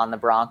question on the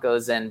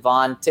Broncos, and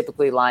Von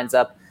typically lines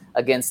up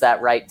against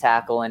that right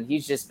tackle, and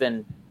he's just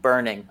been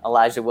burning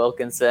Elijah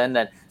Wilkinson.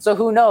 And so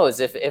who knows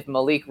if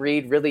Malik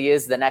Reed really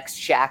is the next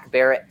Shaq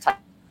Barrett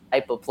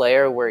type of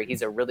player where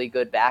he's a really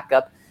good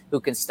backup who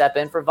can step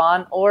in for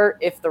Von, or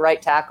if the right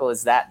tackle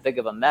is that big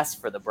of a mess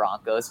for the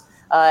Broncos.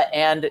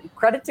 And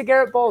credit to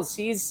Garrett Bowles.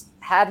 He's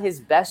had his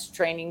best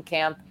training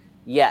camp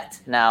yet.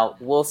 Now,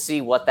 we'll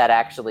see what that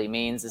actually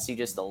means. Is he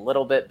just a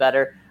little bit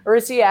better, or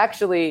is he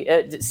actually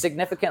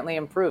significantly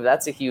improved?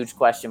 That's a huge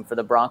question for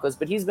the Broncos,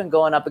 but he's been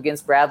going up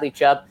against Bradley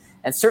Chubb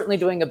and certainly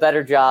doing a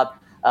better job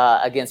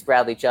against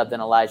Bradley Chubb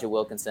than Elijah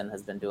Wilkinson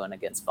has been doing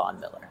against Von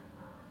Miller.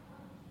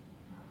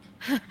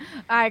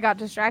 I got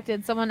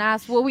distracted. Someone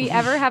asked, will we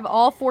ever have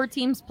all 4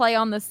 teams play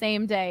on the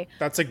same day?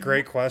 That's a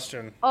great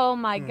question. Oh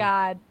my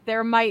God.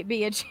 There might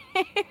be a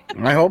chance.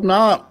 I hope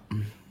not.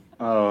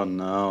 Oh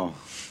no.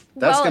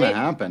 That's going to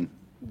happen.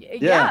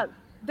 Yeah.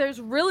 There's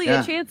really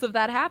a chance of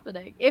that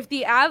happening. If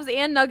the Avs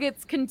and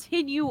Nuggets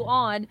continue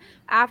on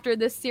after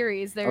this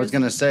series, I was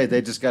going to say,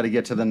 they just got to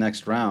get to the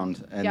next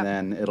round, and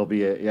then it'll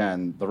be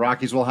and the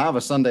Rockies will have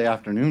a Sunday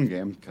afternoon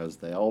game because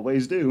they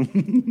always do.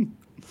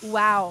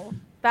 Wow.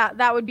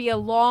 That would be a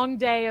long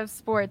day of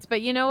sports,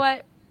 but you know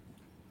what?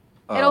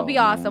 It'll be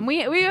awesome.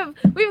 We've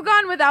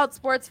gone without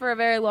sports for a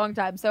very long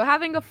time, so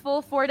having a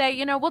full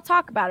 4-day, we'll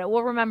talk about it.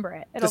 We'll remember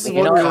it. It'll be.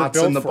 We were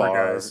built for,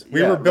 guys.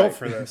 We were built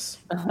for this.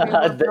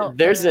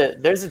 There's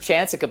a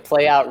chance it could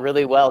play out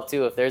really well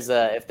too. If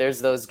there's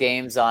those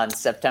games on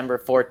September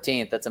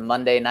 14th, that's a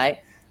Monday night.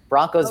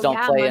 Broncos don't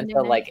play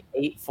until like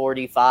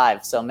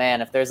 8:45. So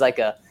man, if there's like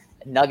a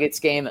Nuggets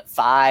game at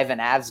 5, an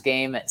Avs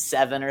game at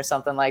 7 or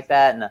something like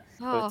that, and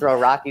we throw a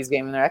Rockies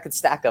game in there, that could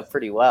stack up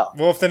pretty well.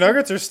 Well, if the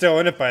Nuggets are still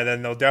in it by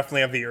then, they'll definitely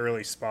have the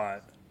early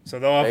spot. So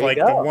they'll have like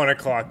the 1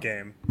 o'clock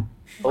game.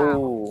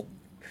 Oh,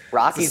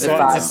 Rockies it's at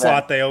 5. It's a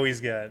slot they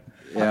always get.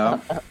 Yeah.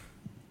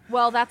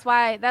 Well, that's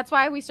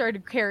why we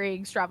started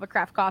carrying Strava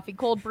Craft Coffee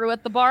cold brew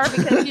at the bar,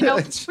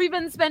 because we've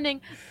been spending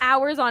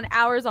hours on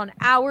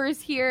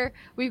hours here.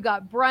 We've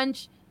got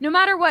brunch. No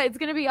matter what, it's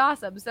gonna be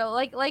awesome. So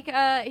like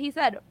he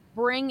said,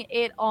 bring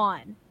it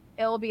on.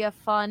 It'll be a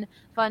fun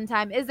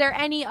time. Is there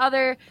any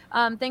other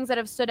things that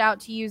have stood out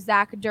to you,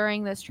 Zach,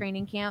 during this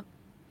training camp?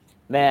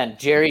 Man,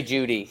 Jerry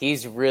Jeudy,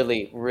 he's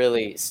really,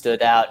 really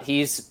stood out.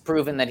 He's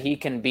proven that he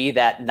can be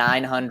that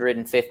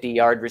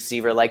 950-yard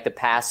receiver like the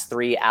past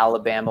 3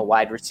 Alabama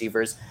wide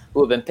receivers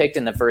who have been picked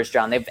in the first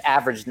round. They've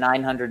averaged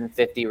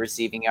 950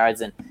 receiving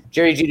yards, and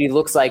Jerry Jeudy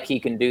looks like he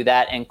can do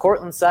that. And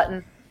Courtland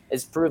Sutton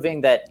is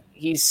proving that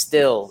he's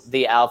still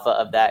the alpha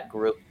of that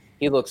group.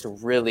 He looks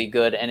really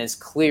good and is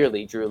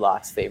clearly Drew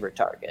Lock's favorite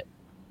target.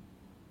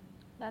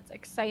 That's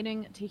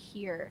exciting to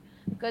hear.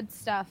 Good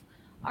stuff.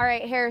 All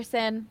right,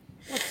 Harrison,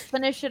 let's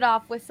finish it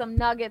off with some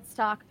Nuggets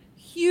talk.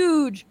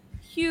 Huge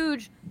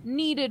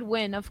needed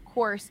win, of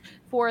course,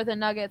 for the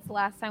Nuggets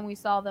last time we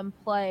saw them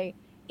play.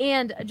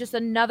 And just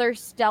another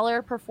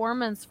stellar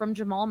performance from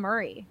Jamal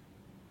Murray.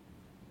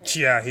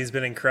 Yeah, he's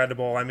been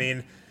incredible. I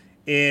mean,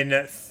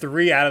 in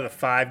 3 out of the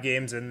 5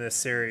 games in this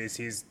series,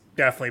 he's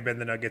definitely been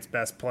the Nuggets'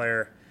 best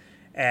player.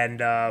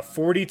 And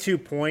 42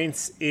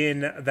 points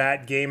in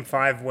that Game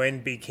 5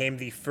 win, became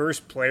the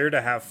first player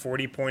to have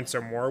 40 points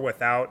or more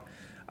without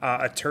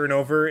a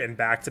turnover in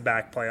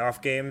back-to-back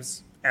playoff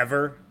games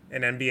ever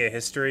in NBA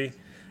history.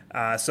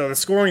 So the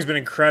scoring's been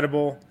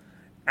incredible,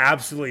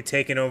 absolutely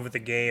taken over the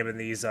game in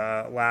these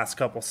last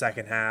couple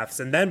second halves.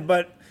 And then,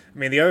 but I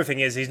mean, the other thing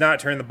is he's not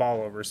turned the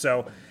ball over.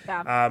 So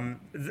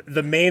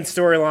the main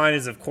storyline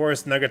is, of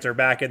course, Nuggets are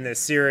back in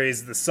this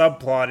series. The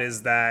subplot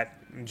is that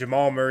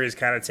Jamal Murray is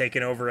kind of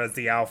taken over as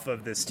the alpha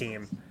of this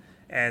team.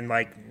 And,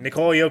 like,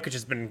 Nikola Jokic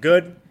has been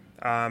good.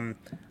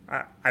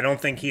 I don't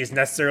think he's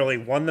necessarily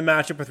won the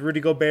matchup with Rudy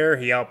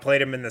Gobert. He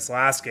outplayed him in this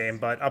last game,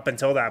 but up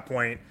until that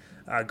point,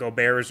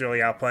 Gobert was really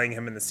outplaying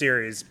him in the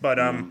series. But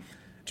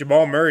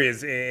Jamal Murray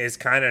is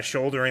kind of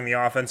shouldering the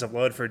offensive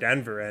load for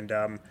Denver,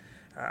 and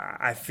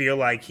I feel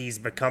like he's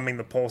becoming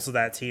the pulse of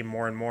that team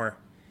more and more.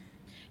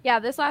 Yeah,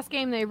 this last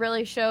game they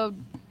really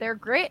showed their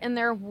grit and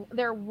their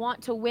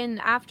want to win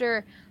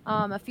after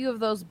a few of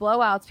those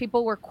blowouts.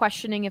 People were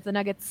questioning if the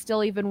Nuggets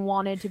still even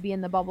wanted to be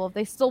in the bubble, if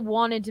they still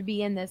wanted to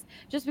be in this,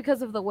 just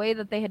because of the way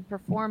that they had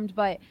performed.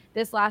 But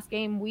this last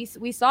game, we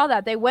saw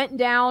that they went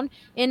down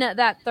in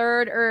that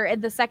third or in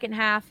the second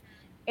half,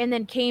 and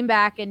then came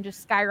back and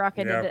just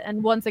skyrocketed. Yep.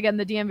 And once again,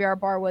 the DNVR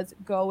bar was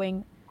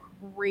going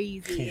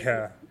crazy.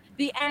 Yeah.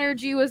 The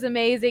energy was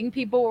amazing.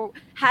 People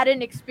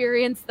hadn't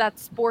experienced that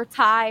sports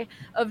high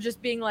of just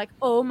being like,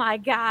 oh my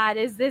God,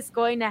 is this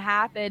going to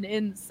happen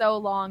in so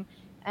long?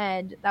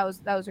 And that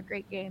was a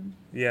great game.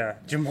 Yeah,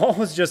 Jamal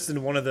was just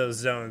in one of those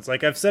zones.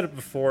 Like I've said it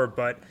before,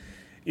 but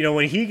you know,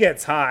 when he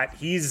gets hot,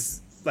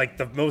 he's like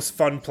the most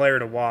fun player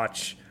to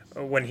watch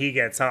when he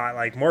gets hot.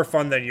 Like more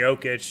fun than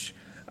Jokic,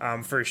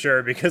 for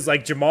sure, because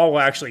like Jamal will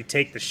actually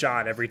take the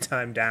shot every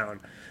time down.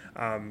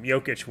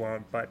 Jokic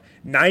won't, but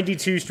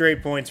 92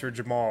 straight points for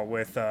Jamal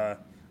with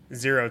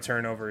 0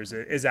 turnovers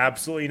is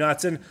absolutely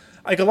nuts. And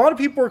like a lot of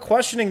people were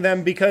questioning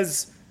them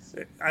because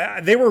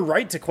they were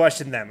right to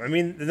question them. I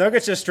mean, the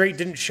Nuggets just straight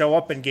didn't show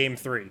up in Game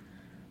 3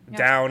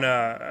 down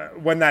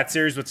when that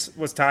series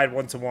was tied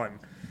 1-1,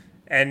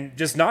 and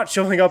just not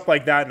showing up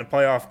like that in a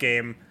playoff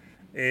game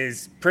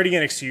is pretty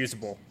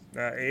inexcusable.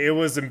 It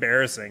was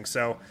embarrassing.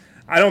 So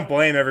I don't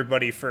blame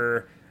everybody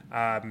for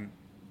kind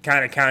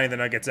of counting the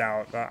Nuggets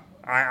out.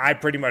 I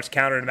pretty much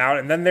counted them out.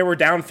 And then they were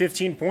down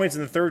 15 points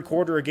in the third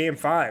quarter of Game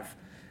 5.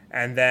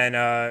 And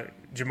then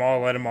Jamal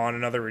led them on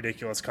another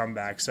ridiculous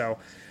comeback. So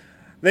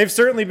they've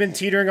certainly been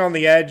teetering on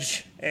the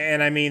edge.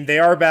 And, I mean, they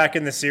are back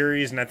in the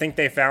series, and I think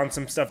they found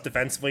some stuff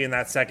defensively in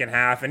that second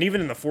half. And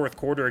even in the fourth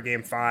quarter of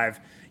Game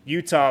 5,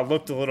 Utah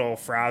looked a little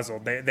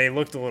frazzled. They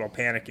looked a little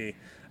panicky.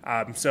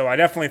 So I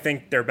definitely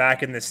think they're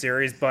back in this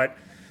series. But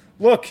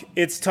look,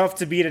 it's tough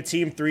to beat a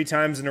team 3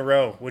 times in a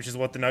row, which is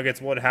what the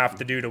Nuggets would have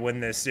to do to win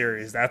this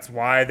series. That's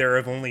why there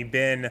have only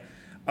been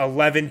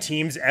 11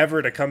 teams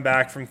ever to come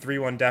back from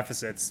 3-1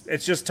 deficits.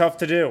 It's just tough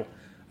to do.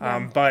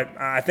 But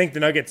I think the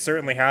Nuggets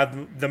certainly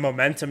have the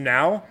momentum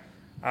now.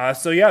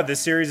 So, yeah, this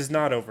series is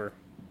not over.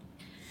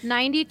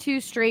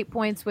 92 straight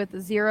points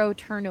with 0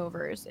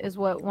 turnovers is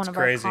what one of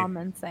crazy. Our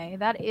comments say.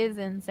 That is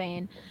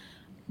insane.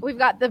 We've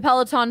got the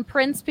Peloton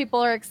Prince. People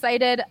are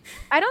excited.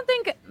 I don't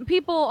think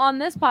people on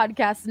this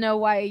podcast know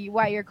why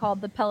you're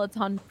called the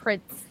Peloton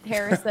Prince,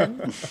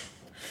 Harrison.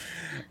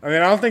 I mean,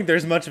 I don't think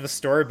there's much of a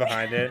story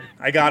behind it.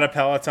 I got a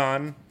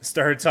Peloton,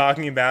 started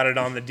talking about it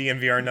on the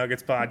DNVR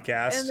Nuggets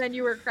podcast. And then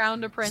you were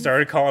crowned a prince.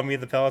 Started calling me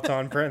the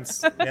Peloton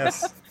Prince.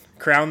 Yes.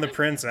 Crowned the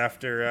prince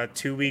after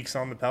 2 weeks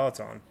on the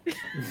Peloton.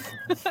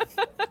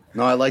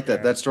 No, I like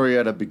that. That story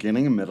had a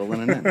beginning, a middle,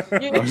 and an end.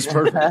 That was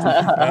perfect.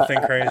 Nothing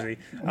crazy.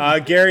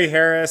 Gary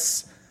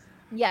Harris.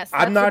 Yes,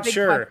 I'm not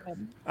sure.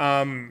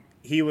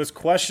 He was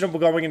questionable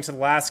going into the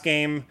last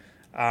game.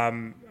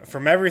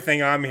 From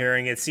everything I'm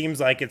hearing, it seems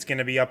like it's going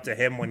to be up to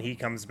him when he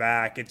comes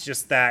back. It's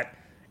just that,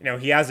 you know,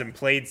 he hasn't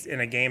played in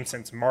a game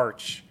since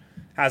March,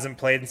 hasn't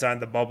played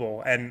inside the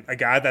bubble. And a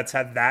guy that's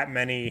had that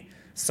many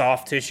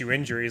soft tissue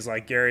injuries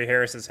like Gary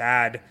Harris has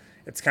had,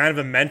 it's kind of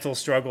a mental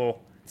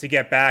struggle to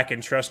get back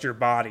and trust your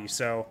body.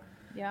 So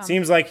it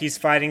seems like he's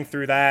fighting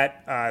through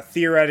that.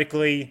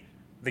 Theoretically,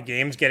 the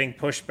game's getting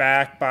pushed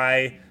back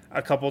by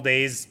a couple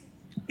days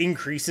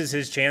increases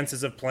his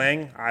chances of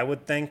playing, I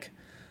would think.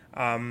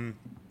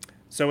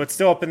 So it's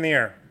still up in the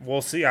air.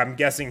 We'll see. I'm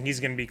guessing he's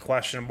going to be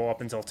questionable up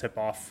until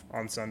tip-off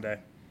on Sunday.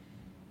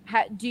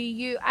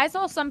 I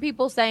saw some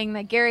people saying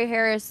that Gary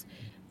Harris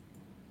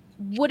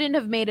wouldn't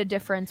have made a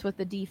difference with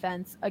the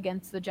defense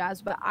against the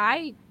Jazz, but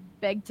I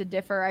beg to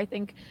differ. I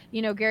think,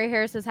 Gary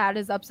Harris has had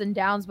his ups and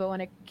downs, but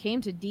when it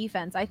came to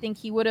defense, I think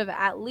he would have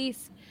at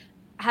least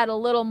had a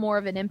little more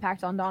of an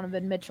impact on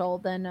Donovan Mitchell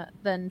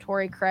than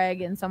Torrey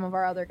Craig and some of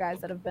our other guys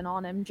that have been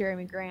on him,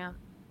 Jeremy Grant.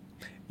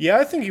 Yeah,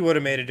 I think he would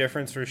have made a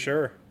difference for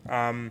sure.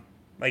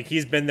 Like,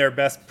 he's been their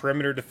best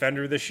perimeter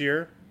defender this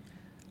year.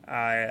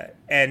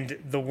 And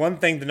the one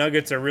thing the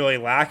Nuggets are really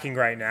lacking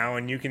right now,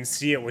 and you can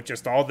see it with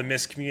just all the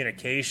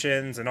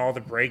miscommunications and all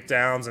the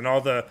breakdowns and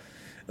all the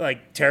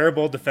like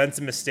terrible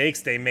defensive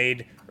mistakes they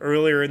made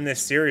earlier in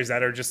this series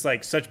that are just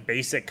like such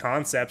basic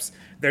concepts.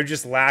 They're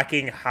just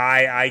lacking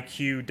high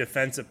IQ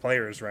defensive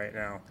players right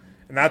now.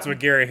 And that's what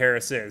Gary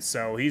Harris is.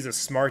 So he's a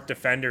smart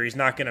defender. He's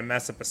not going to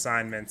mess up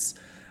assignments.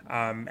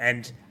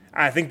 And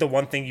I think the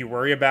one thing you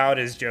worry about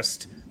is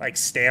just like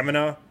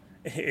stamina.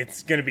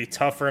 It's going to be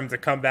tough for him to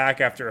come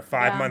back after a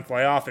 5-month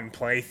layoff and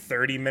play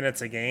 30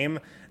 minutes a game.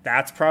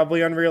 That's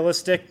probably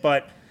unrealistic,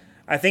 but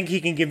I think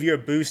he can give you a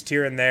boost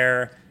here and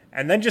there.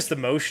 And then just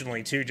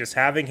emotionally too, just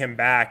having him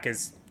back,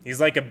 is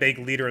he's like a big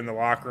leader in the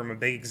locker room, a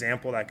big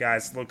example that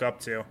guys look up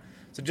to.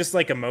 So just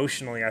like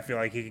emotionally, I feel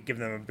like he could give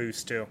them a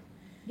boost too.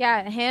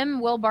 Yeah, him,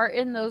 Will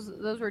Barton,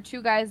 those were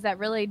two guys that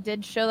really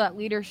did show that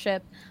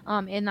leadership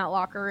in that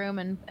locker room,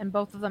 and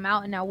both of them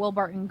out, and now Will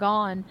Barton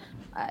gone.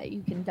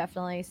 You can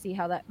definitely see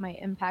how that might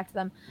impact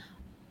them.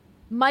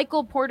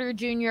 Michael Porter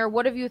Jr.,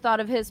 what have you thought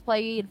of his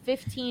play? He had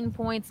 15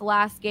 points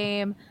last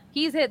game.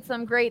 He's hit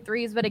some great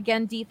threes, but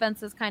again,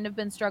 defense has kind of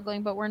been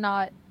struggling, but we're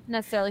not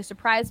necessarily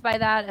surprised by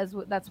that, as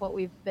that's what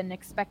we've been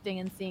expecting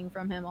and seeing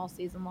from him all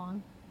season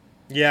long.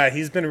 Yeah,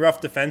 he's been rough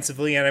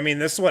defensively, and I mean,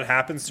 this is what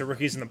happens to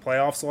rookies in the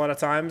playoffs a lot of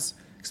times,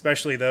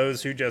 especially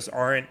those who just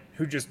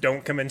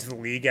don't come into the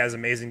league as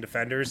amazing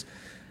defenders.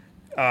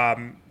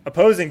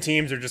 Opposing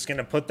teams are just going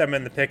to put them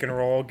in the pick and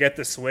roll, get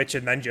the switch,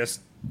 and then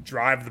just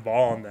drive the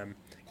ball on them,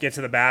 get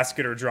to the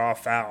basket or draw a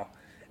foul.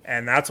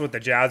 And that's what the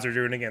Jazz are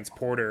doing against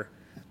Porter.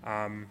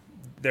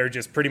 They're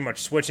just pretty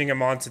much switching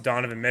him on to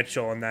Donovan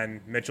Mitchell, and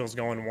then Mitchell's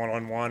going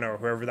one-on-one, or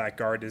whoever that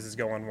guard is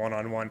going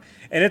one-on-one.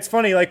 And it's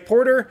funny, like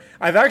Porter,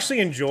 I've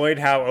actually enjoyed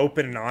how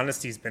open and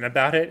honest he's been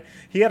about it.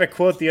 He had a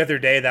quote the other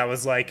day that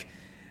was like,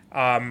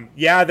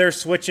 yeah, they're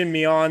switching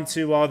me on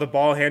to the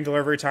ball handler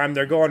every time.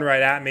 They're going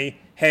right at me.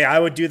 Hey, I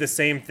would do the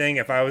same thing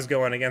if I was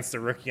going against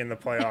a rookie in the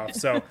playoffs.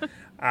 So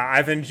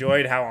I've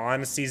enjoyed how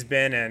honest he's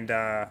been, and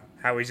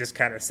how he just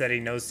kind of said he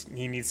knows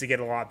he needs to get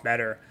a lot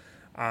better.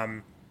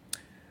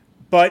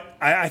 But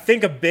I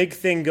think a big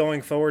thing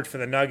going forward for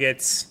the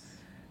Nuggets,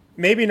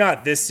 maybe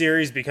not this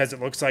series because it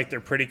looks like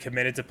they're pretty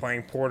committed to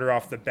playing Porter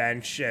off the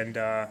bench and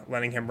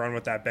letting him run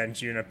with that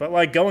bench unit. But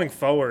like going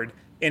forward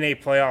in a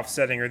playoff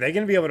setting, are they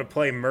going to be able to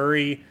play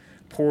Murray,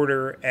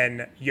 Porter,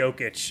 and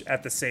Jokic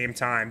at the same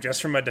time, just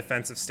from a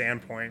defensive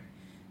standpoint?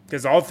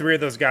 Because all three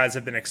of those guys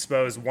have been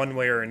exposed one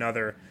way or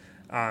another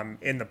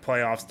in the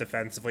playoffs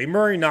defensively.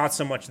 Murray not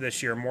so much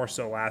this year, more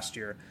so last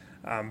year.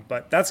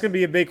 But that's going to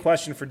be a big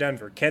question for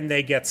Denver. Can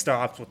they get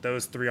stopped with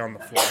those three on the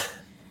floor?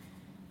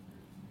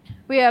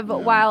 We have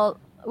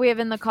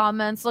in the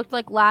comments, looked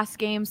like last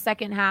game,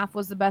 second half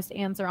was the best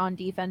answer on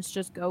defense.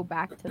 Just go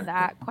back to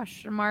that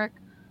question mark.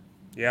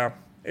 Yeah,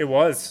 it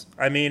was.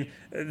 I mean,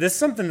 this is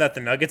something that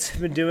the Nuggets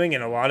have been doing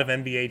and a lot of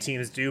NBA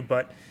teams do,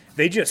 but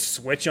they just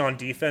switch on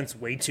defense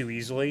way too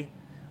easily.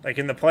 Like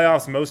in the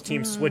playoffs, most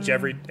teams switch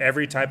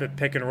every type of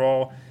pick and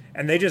roll,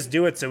 and they just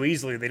do it so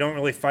easily. They don't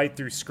really fight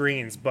through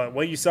screens. But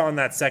what you saw in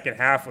that second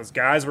half was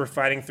guys were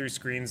fighting through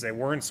screens. They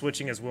weren't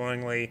switching as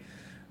willingly.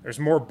 There's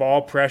more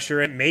ball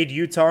pressure. It made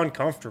Utah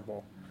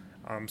uncomfortable.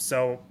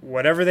 So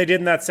whatever they did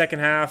in that second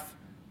half,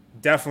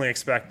 definitely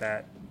expect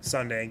that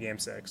Sunday in Game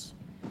 6.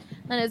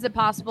 And is it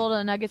possible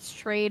the Nuggets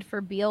trade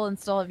for Beal and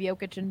still have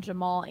Jokic and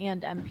Jamal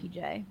and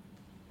MPJ?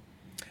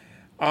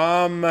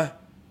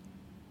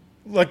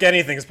 Look,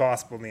 anything's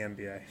possible in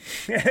the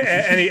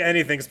NBA.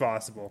 Anything's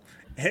possible,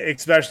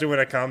 especially when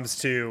it comes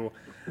to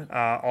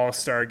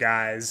all-star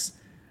guys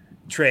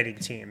trading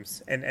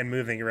teams and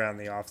moving around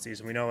the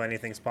offseason. We know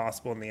anything's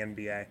possible in the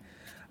NBA.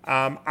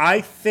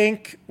 I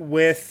think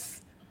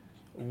with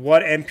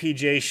what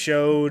MPJ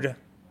showed,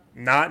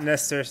 not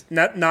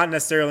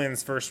necessarily in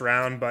this first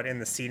round, but in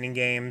the seeding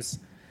games,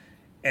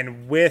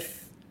 and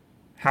with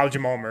how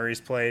Jamal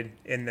Murray's played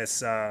in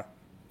this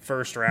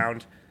first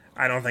round,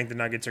 I don't think the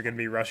Nuggets are going to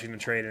be rushing to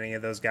trade any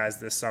of those guys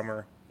this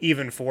summer,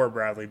 even for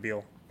Bradley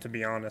Beal, to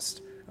be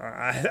honest.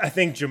 I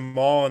think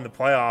Jamal in the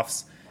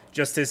playoffs,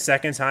 just his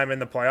second time in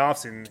the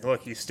playoffs, and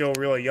look, he's still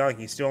really young.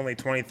 He's still only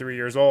 23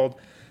 years old.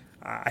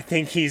 I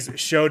think he's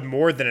showed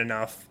more than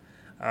enough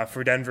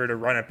for Denver to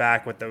run it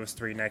back with those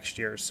three next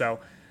year.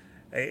 So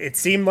it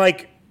seemed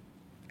like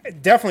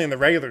definitely in the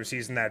regular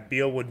season that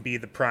Beal would be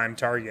the prime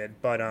target,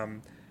 but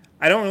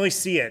I don't really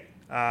see it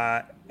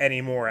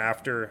anymore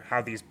after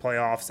how these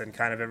playoffs and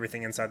kind of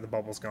everything inside the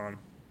bubble's gone.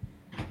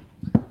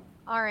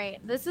 All right.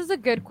 This is a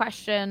good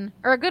question,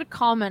 or a good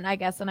comment, I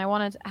guess, and I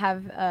wanted to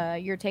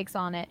have your takes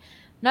on it.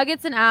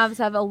 Nuggets and Avs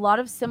have a lot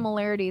of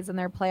similarities in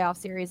their playoff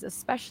series,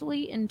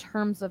 especially in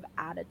terms of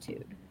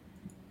attitude.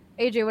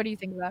 AJ, what do you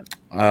think of that?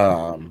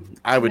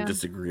 I would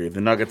disagree. The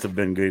Nuggets have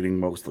been getting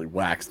mostly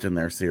waxed in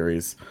their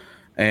series.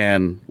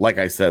 And like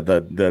I said,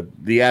 the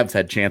Avs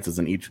had chances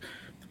in each.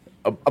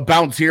 a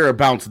bounce here, a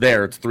bounce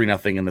there. It's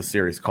 3-0 in the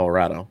series,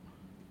 Colorado.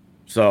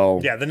 So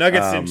yeah, the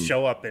Nuggets didn't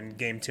show up in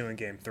game 2 and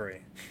game 3.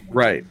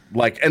 Right.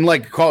 Like the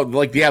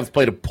Avs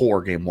played a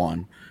poor game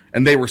 1,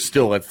 and they were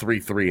still at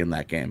 3-3 in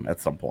that game at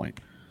some point.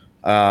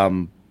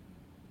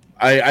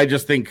 I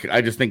just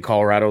think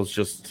Colorado's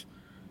just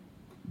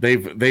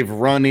they've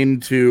run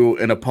into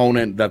an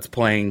opponent that's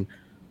playing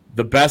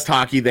the best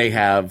hockey they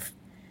have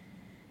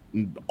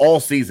all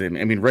season.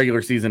 I mean,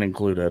 regular season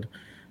included.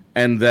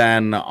 And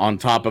then on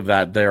top of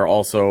that, they're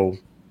also,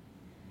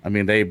 I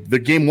mean, the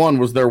game 1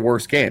 was their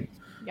worst game.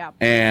 Yeah.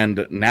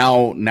 And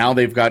now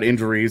they've got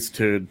injuries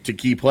to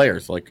key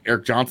players. Like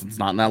Eric Johnson's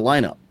not in that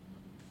lineup.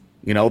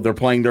 You know, they're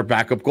playing their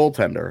backup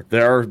goaltender.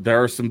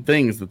 There are some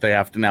things that they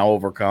have to now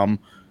overcome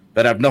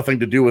that have nothing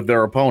to do with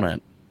their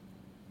opponent.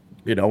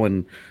 You know,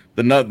 and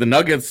the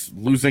Nuggets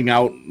losing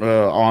out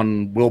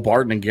on Will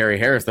Barton and Gary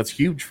Harris, that's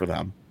huge for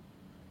them.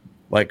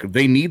 Like,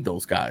 they need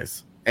those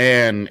guys.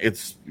 And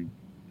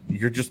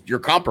you're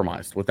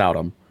compromised without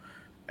them.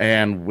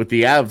 And with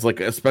the Avs, like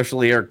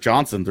especially Eric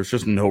Johnson, there's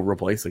just no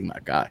replacing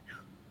that guy.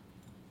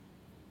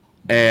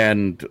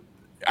 And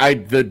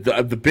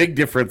the big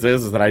difference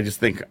is that I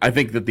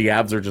think that the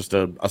Avs are just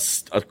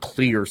a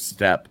clear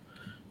step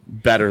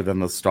better than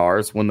the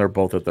Stars when they're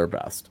both at their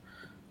best.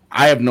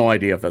 I have no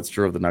idea if that's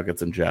true of the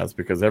Nuggets and Jazz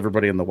because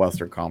everybody in the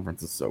Western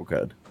Conference is so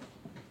good.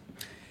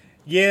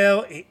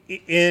 Yeah,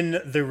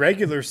 in the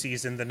regular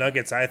season, the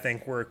Nuggets, I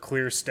think, were a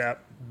clear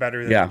step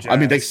better than the Jazz. I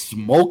mean, they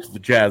smoked the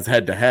Jazz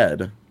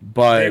head-to-head,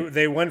 but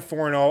they went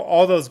 4-0.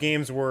 All those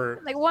games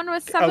were like one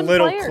with 7 a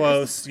little players.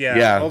 close.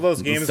 Yeah, all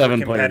those games were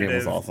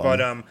competitive, awesome.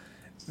 But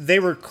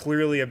they were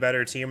clearly a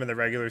better team in the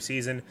regular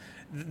season.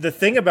 The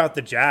thing about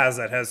the Jazz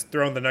that has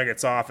thrown the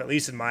Nuggets off, at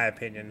least in my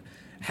opinion,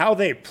 how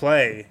they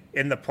play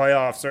in the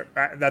playoffs,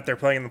 that they're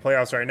playing in the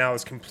playoffs right now,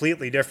 is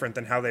completely different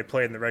than how they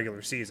played in the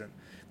regular season.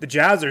 The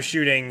Jazz are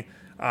shooting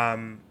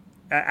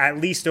at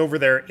least over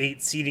their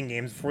 8 seeding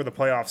games before the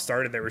playoffs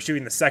started. They were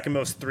shooting the second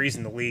most threes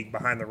in the league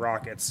behind the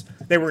Rockets.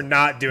 They were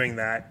not doing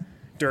that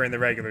during the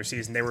regular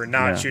season. They were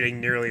not shooting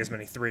nearly as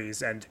many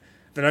threes. And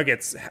the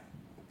Nuggets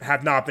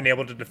have not been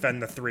able to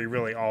defend the 3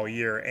 really all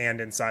year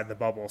and inside the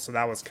bubble. So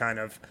that was kind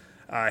of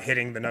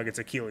hitting the Nuggets'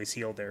 Achilles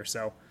heel there.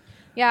 So.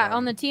 Yeah,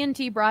 on the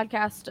TNT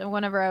broadcast,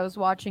 whenever I was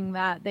watching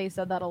that, they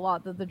said that a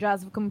lot, that the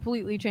Jazz have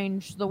completely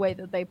changed the way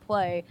that they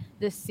play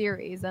this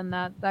series, and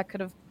that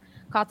could have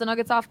caught the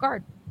Nuggets off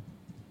guard.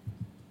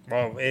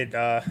 Well,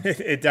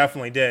 it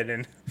definitely did,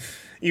 and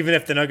even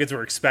if the Nuggets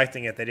were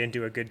expecting it, they didn't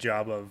do a good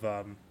job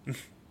of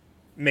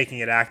making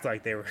it act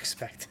like they were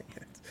expecting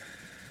it.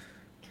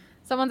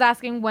 Someone's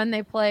asking when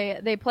they play.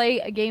 They play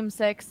a Game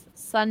 6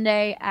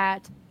 Sunday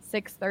at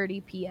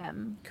 6:30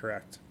 p.m.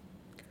 Correct.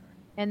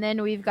 And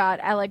then we've got,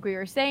 like we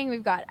were saying,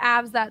 we've got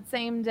Avs that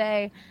same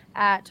day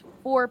at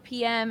 4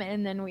 p.m.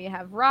 And then we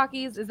have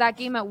Rockies. Is that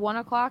game at 1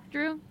 o'clock,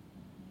 Drew?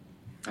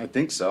 I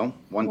think so.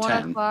 1:10.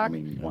 1 o'clock. I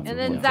mean, and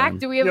then, Zach,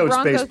 do we have it's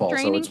Broncos baseball,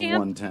 training so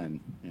camp? 1:10.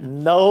 Yeah.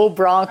 No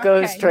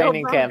Broncos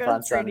training Broncos camp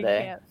on training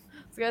Sunday. camp.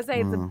 I was going to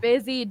say, it's a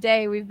busy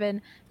day. We've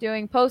been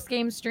doing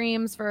post-game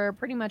streams for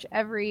pretty much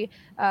every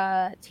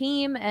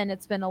team, and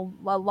it's been a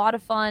lot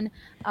of fun.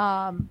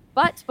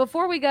 But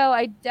before we go,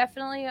 I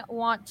definitely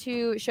want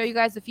to show you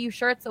guys a few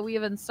shirts that we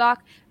have in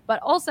stock.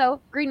 But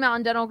also, Green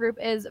Mountain Dental Group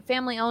is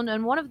family-owned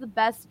and one of the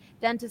best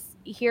dentists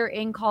here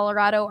in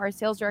Colorado. Our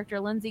sales director,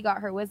 Lindsay, got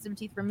her wisdom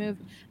teeth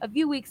removed a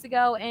few weeks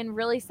ago and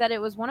really said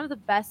it was one of the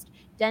best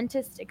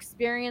dentist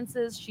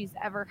experiences she's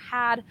ever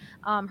had.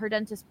 Her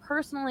dentist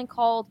personally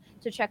called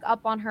to check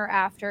up on her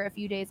after a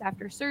few days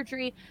after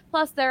surgery.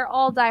 Plus, they're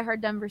all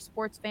diehard Denver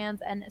sports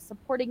fans, and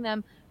supporting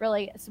them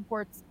really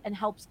supports and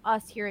helps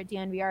us here at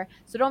DNVR.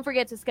 So don't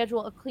forget to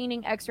schedule a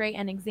cleaning, x-ray,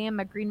 and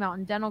exam at Green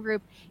Mountain Dental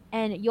Group,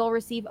 and you'll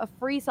receive a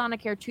free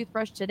Sonicare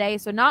toothbrush today.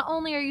 So not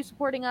only are you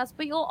supporting us,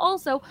 but you'll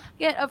also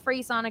get a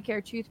free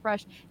Sonicare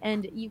toothbrush,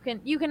 and you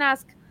can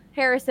ask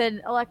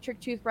Harrison. Electric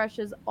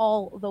toothbrushes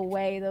all the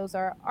way. Those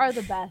are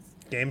the best.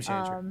 Game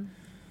changer.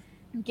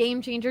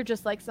 Game changer,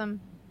 just like some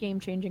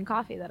game-changing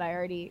coffee that I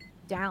already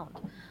downed.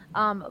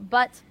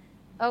 But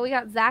we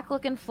got Zach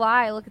looking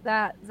fly. Look at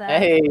that, Zach.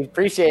 Hey,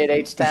 appreciate it,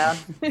 H-Town.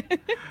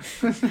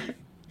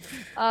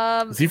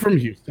 Is he from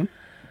Houston?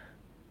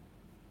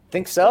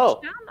 Think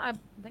so. I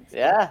think so.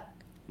 Yeah.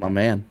 My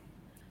man.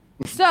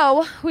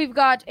 So we've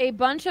got a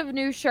bunch of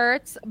new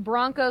shirts.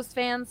 Broncos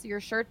fans, your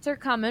shirts are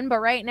coming. But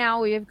right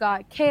now we've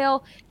got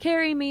Kale,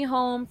 Carry Me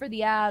Home for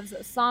the Avs,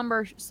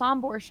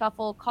 Sombor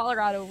Shuffle,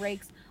 Colorado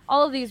Rakes.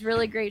 All of these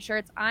really great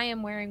shirts. I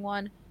am wearing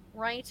one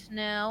right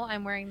now.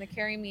 I'm wearing the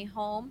Carry Me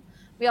Home.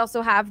 We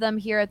also have them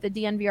here at the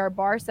DNVR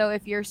bar. So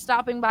if you're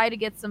stopping by to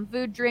get some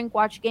food, drink,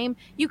 watch a game,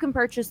 you can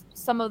purchase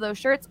some of those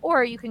shirts,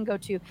 or you can go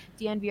to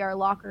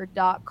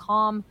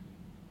dnvrlocker.com.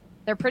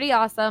 They're pretty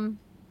awesome.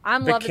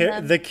 I'm loving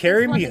them. The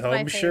Carry Me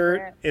Home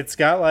shirt, it's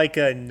got like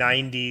a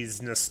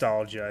 90s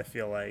nostalgia, I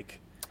feel like.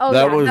 Oh,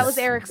 that was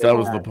Eric's. That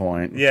was the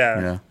point.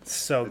 Yeah.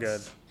 So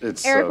good.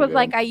 Eric was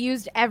like, I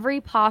used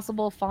every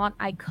possible font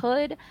I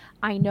could.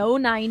 I know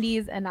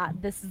 90s, and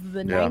this is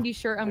the 90s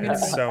shirt I'm going to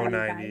make. So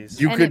 90s.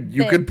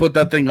 You could put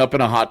that thing up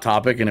in a Hot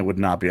Topic, and it would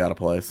not be out of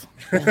place.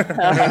 Oh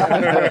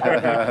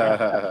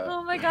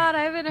my God,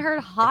 I haven't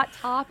heard Hot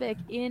Topic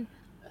in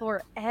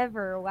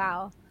forever.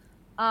 Wow.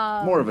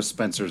 More of a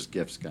Spencer's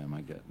Gifts guy,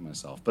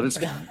 myself, but it's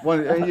fine.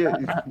 Well, you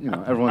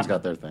know, everyone's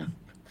got their thing.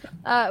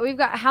 We've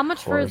got how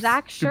much for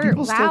Zach's shirt? Do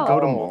people still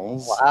go to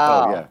malls?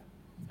 Wow. Oh, yeah.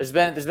 There's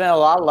been a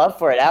lot of love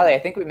for it, Allie. I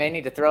think we may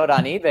need to throw it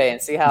on eBay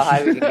and see how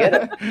high we can get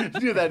it.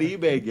 Do that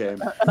eBay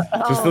game.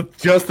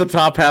 Just the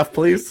top half,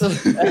 please.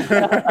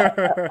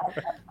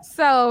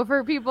 So,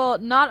 for people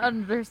not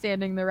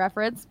understanding the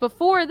reference,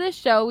 before this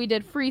show, we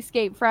did Free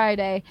Skate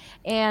Friday,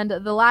 and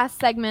the last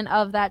segment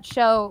of that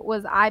show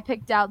was I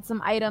picked out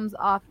some items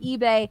off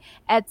eBay,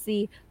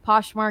 Etsy,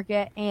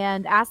 Poshmarket,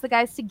 and asked the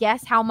guys to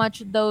guess how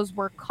much those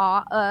were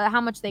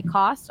how much they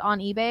cost on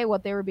eBay,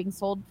 what they were being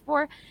sold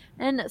for,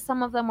 and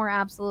some of them were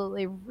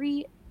absolutely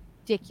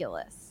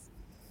ridiculous,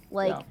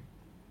 like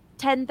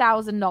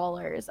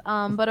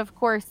 $10,000. But of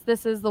course,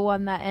 this is the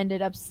one that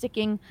ended up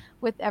sticking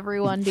with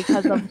everyone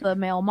because of the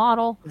male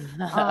model.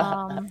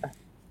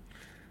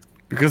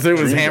 Because it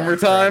was hammer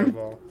time.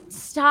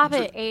 Stop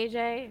it,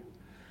 AJ.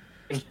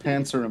 Those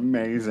pants are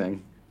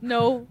amazing.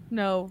 No.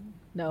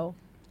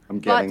 I'm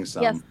getting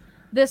some. Yes,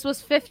 this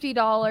was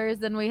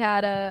 $50, and we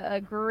had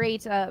a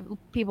great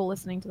people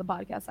listening to the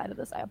podcast side of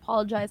this. I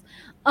apologize.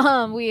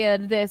 We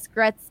had this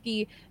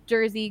Gretzky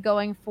jersey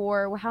going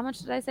for how much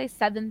did I say?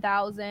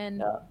 $7,000.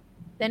 Yeah.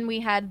 Then we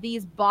had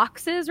these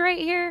boxes right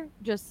here,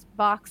 just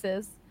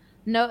boxes.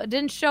 No, it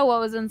didn't show what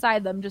was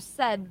inside them. Just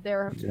said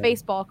there are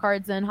baseball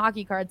cards and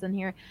hockey cards in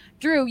here.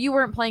 Drew, you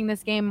weren't playing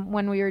this game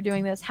when we were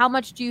doing this. How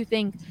much do you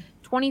think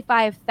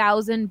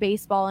 25,000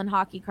 baseball and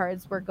hockey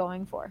cards were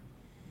going for?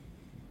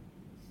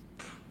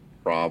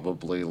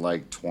 Probably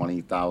like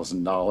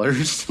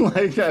 $20,000. It's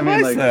like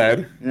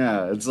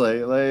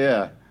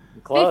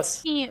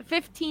close.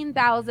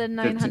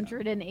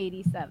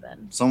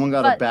 15,987. Someone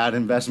got a bad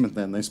investment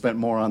then. They spent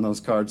more on those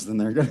cards than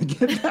they're going to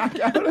get back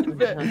out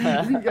of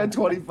it. You got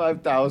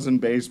 25,000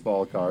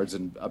 baseball cards,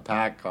 and a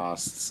pack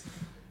costs.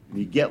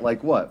 You get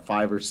like what,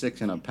 5 or 6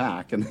 in a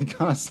pack, and they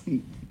cost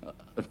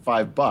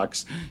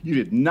 $5. You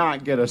did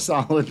not get a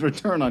solid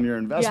return on your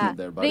investment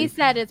there, buddy. They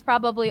said it's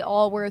probably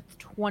all worth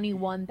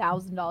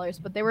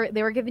 $21,000, but they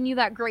were giving you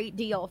that great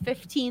deal,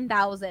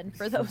 $15,000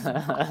 for those.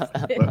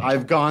 But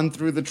I've gone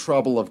through the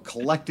trouble of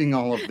collecting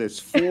all of this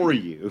for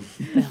you.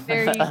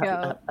 There you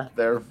go.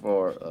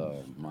 Therefore,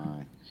 oh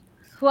my.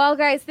 Well,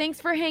 guys, thanks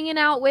for hanging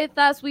out with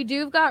us. We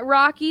do got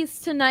Rockies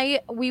tonight.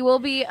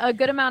 A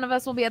good amount of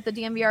us will be at the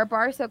DMVR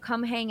bar, so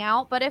come hang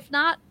out. But if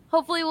not,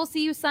 hopefully we'll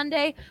see you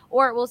Sunday,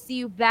 or we'll see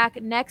you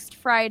back next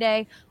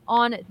Friday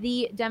on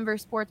the Denver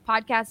Sports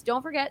Podcast.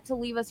 Don't forget to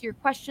leave us your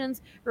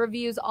questions,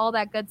 reviews, all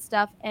that good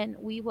stuff, and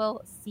we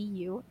will see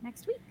you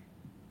next week.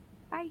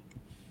 Bye.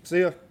 See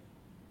ya.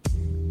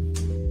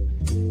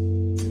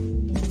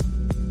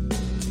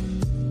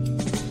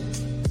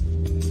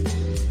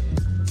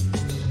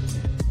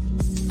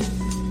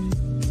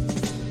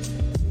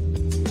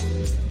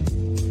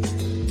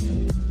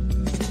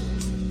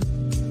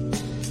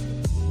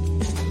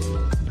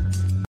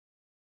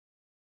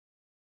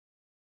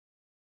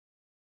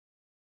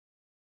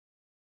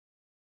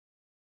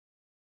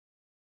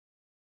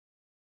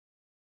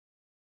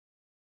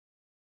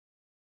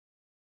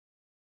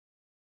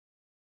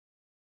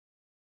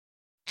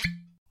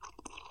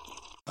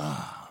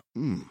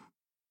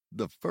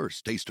 The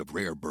first taste of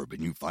rare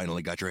bourbon you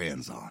finally got your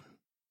hands on.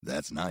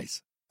 That's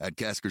nice. At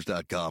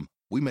Caskers.com,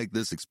 we make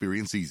this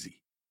experience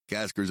easy.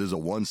 Caskers is a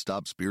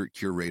one-stop spirit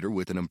curator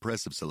with an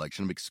impressive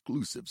selection of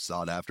exclusive,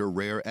 sought-after,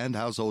 rare, and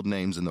household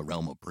names in the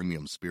realm of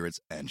premium spirits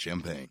and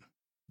champagne.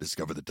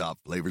 Discover the top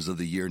flavors of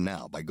the year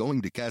now by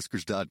going to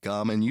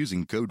Caskers.com and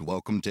using code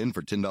WELCOME10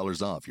 for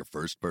 $10 off your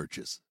first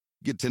purchase.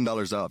 Get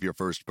 $10 off your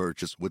first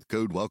purchase with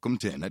code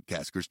WELCOME10 at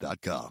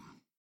Caskers.com.